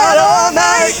 shout all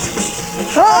night,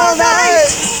 all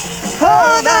night,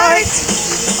 all night,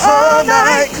 all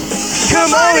night.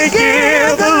 Come on and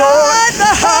give the Lord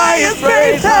the highest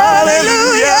praise.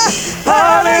 Hallelujah,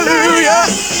 hallelujah.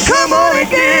 Come on and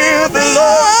give the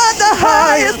Lord the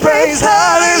highest praise.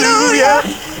 Hallelujah,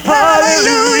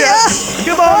 hallelujah.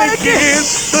 Come on and give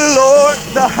the Lord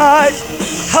the highest.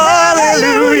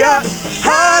 Hallelujah,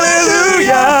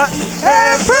 hallelujah,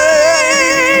 and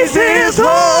praise His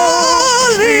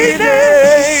holy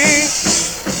name.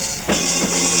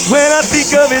 When I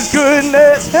think of His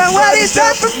goodness and what He's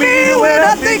done for me, when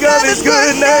I think of His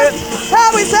goodness,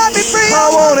 how He's set me free, I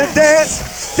want to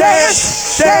dance,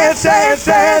 dance, dance, dance,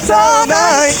 dance all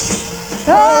night,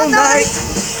 all night,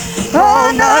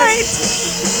 all night,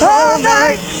 all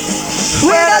night.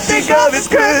 When I think of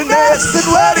His goodness and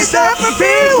what He's done for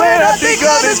me, when I think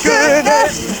of His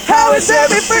goodness, how He set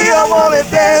me free, I want to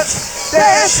dance,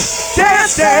 dance,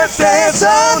 dance, dance, dance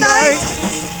all night,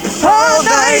 all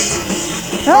night,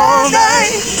 all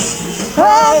night,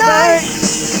 all night.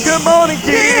 Come on and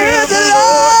give the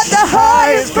Lord the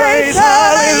highest praise.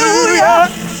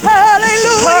 Hallelujah,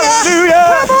 hallelujah,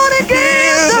 hallelujah. Come on and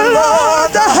give the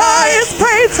Lord the highest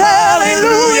praise.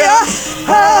 Hallelujah,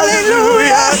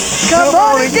 hallelujah. Come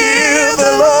on and give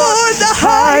the Lord the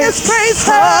highest praise.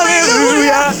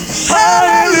 Hallelujah,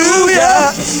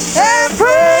 hallelujah, and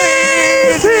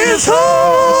praise His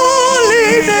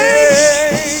holy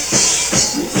name.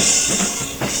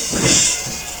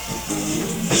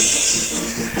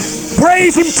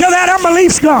 Praise Him till that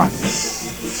unbelief's gone.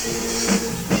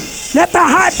 Let the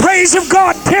high praise of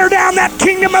God tear down that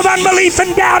kingdom of unbelief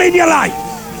and doubt in your life.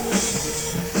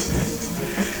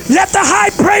 Let the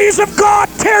high praise of God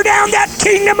tear down that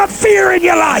kingdom of fear in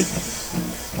your life.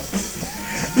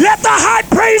 Let the high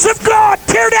praise of God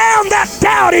tear down that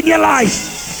doubt in your life.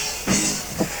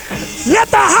 Let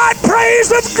the high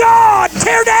praise of God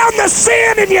tear down the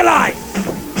sin in your life.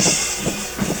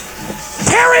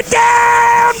 Tear it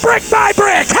down brick by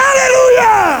brick.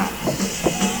 Hallelujah!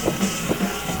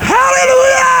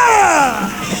 Hallelujah!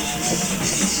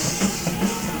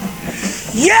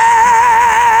 Yeah!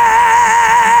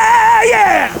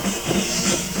 Yeah!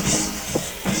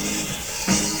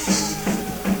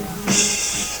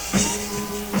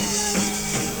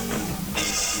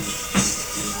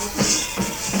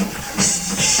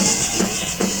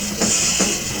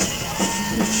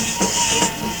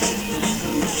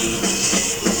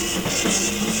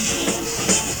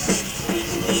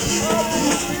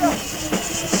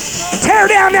 Tear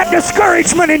down that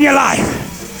discouragement in your life.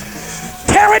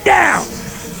 Tear it down.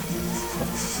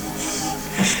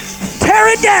 Tear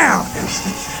it down.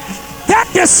 That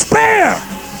despair.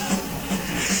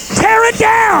 Tear it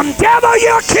down. Devil,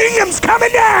 your kingdom's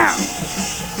coming down.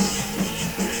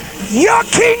 Your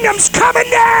kingdom's coming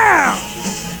down.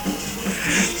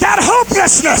 That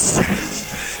hopelessness.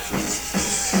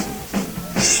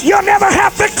 You'll never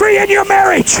have victory in your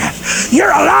marriage.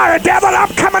 You're a liar, devil. I'm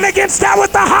coming against that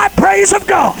with the high praise of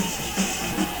God.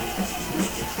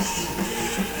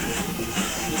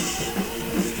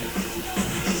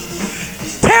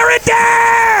 Tear it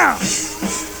down.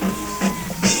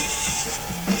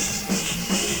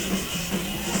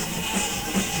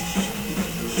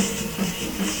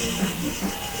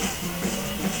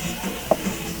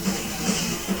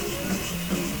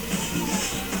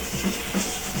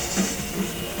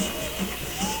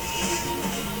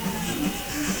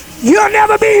 You'll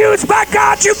never be used by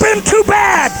God. You've been too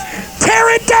bad.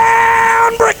 Tear it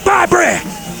down brick by brick.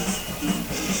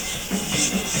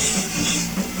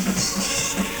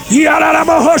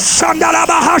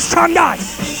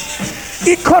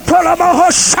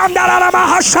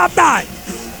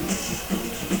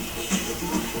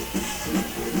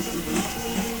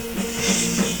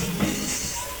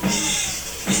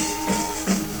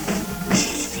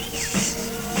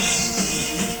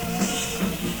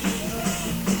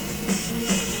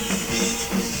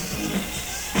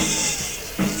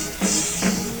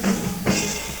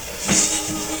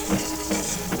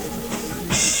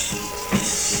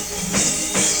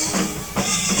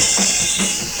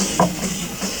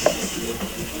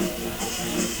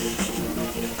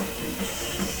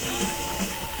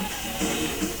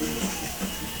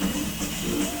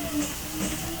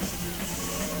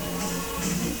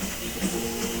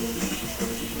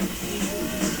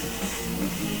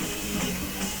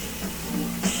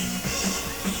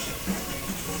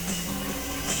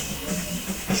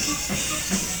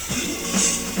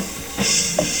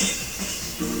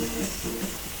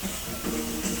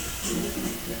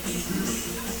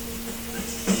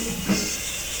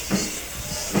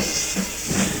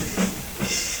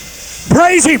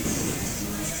 Praise him.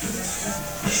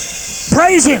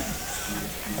 Praise him.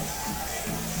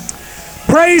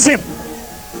 Praise him.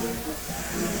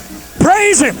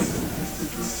 Praise him.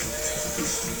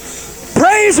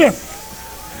 Praise him.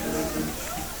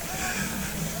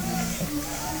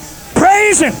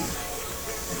 Praise him.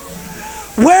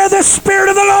 Where the Spirit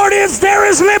of the Lord is, there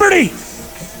is liberty.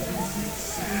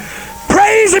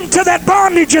 Praise him till that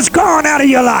bondage is gone out of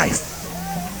your life.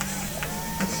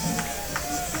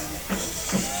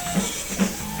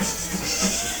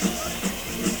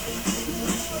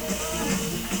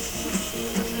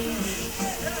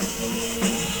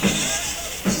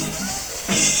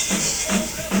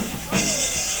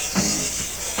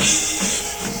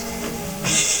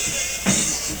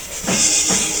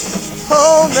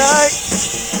 All night,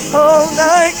 all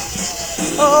night,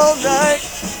 all night.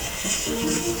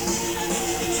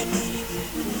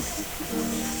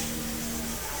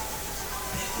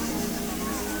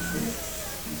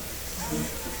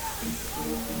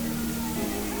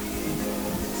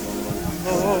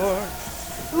 Lord,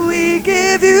 we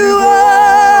give you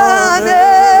honor.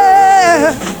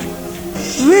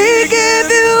 We give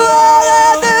you all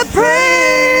of the praise.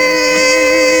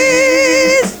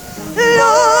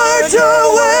 Lord,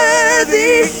 you're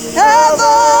worthy of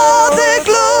all the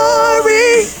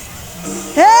glory,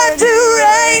 and to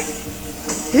reign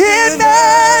in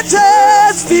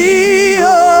majesty,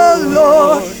 oh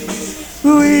Lord,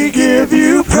 we give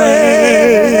you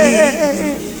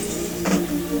praise.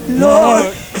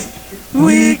 Lord,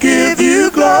 we give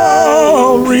you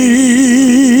glory.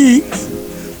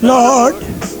 Lord,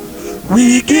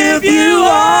 we give you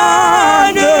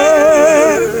honor.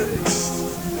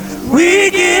 We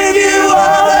give you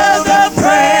all of the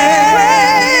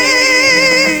praise.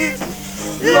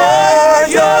 Lord,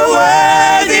 you're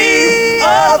worthy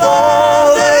of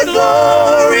all the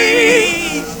glory,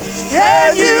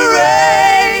 and you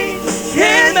reign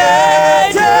in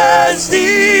majesty,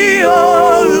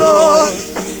 oh Lord.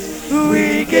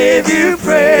 We give you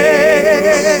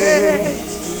praise.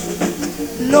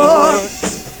 Lord,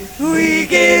 we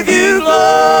give you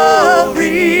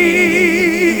glory.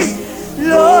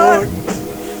 Lord,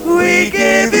 we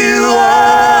give you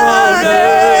honor.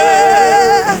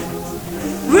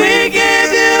 We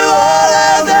give you all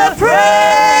of the praise.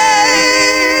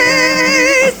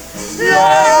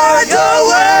 Lord, you're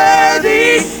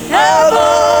worthy of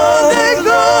all the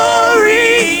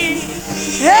glory,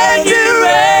 and you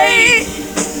reign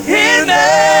in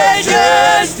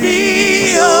majesty,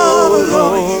 oh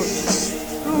Lord.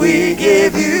 We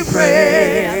give you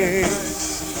praise.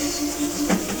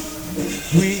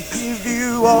 We give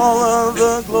you all of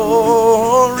the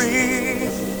glory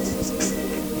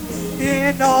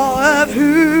in all of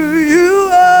who you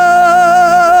are.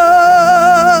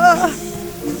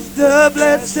 The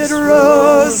blessed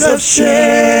rose of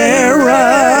Sharon,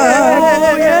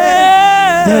 oh,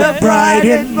 yeah. The bright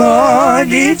and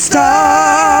morning star,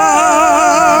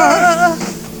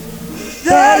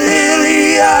 the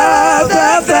lily of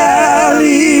the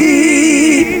valley,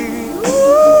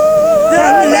 the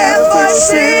lamb for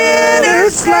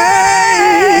sinners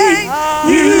slain.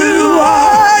 You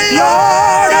are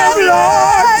Lord of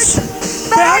lords,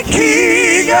 the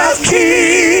King of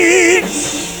kings.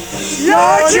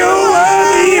 Lord, you're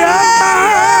worthy of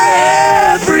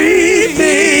my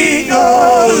everything,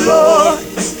 oh Lord.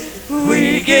 We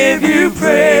give you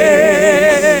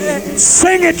praise.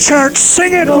 Sing it, church.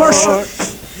 Sing it, Lord, worship.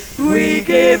 we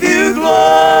give you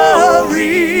glory.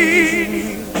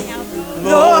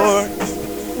 Lord,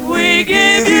 we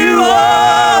give you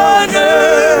honor.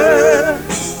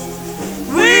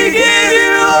 We give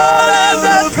you all of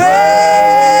the praise.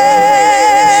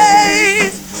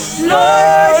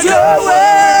 Lord, you're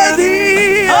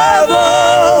worthy of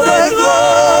all the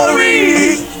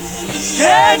glory.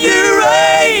 And you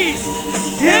reign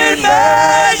in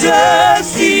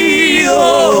majesty,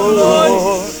 oh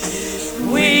Lord.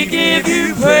 We give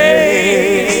you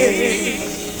praise.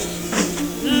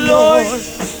 Lord,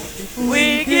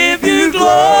 we give you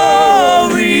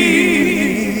glory.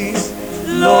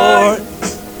 Lord,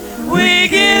 we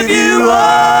give you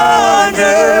honor.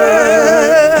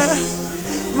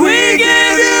 We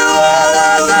give you all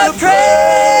of the praise.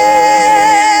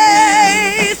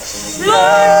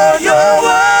 Lord, you're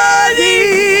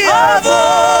worthy of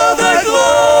all the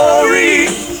glory.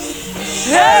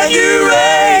 And you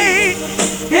reign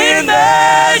in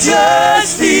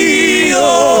majesty,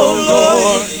 oh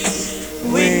Lord.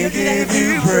 We give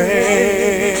you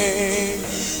praise.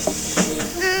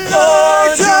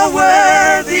 Lord, you're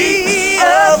worthy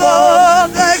of all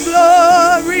the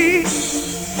glory,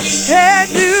 and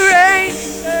you reign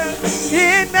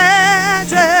in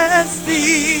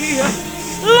majesty.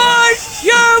 Lord,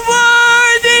 you're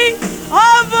worthy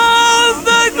of all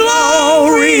the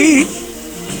glory,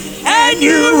 and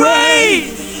you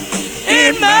reign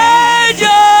in majesty.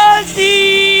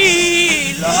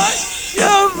 Lord,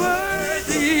 you're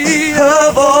worthy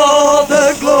of all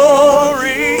the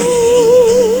glory,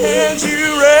 and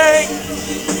you reign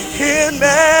in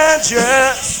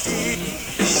majesty.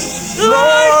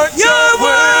 Lord, you're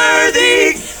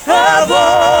worthy of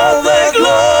all the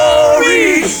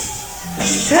glory,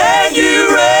 and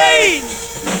you reign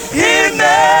in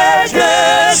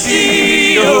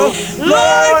majesty. Oh,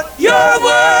 Lord, you're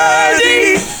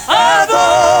worthy of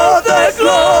all the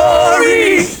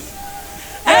glory,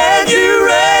 and you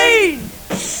reign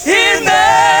in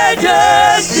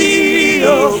majesty.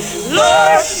 Oh,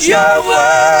 Lord, you're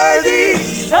worthy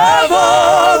of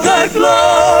all the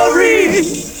glory,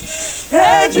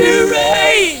 and you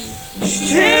reign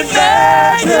in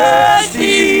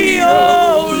majesty.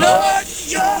 Oh, Lord,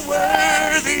 you're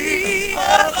worthy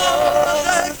of all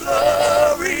the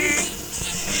glory,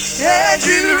 and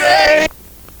you reign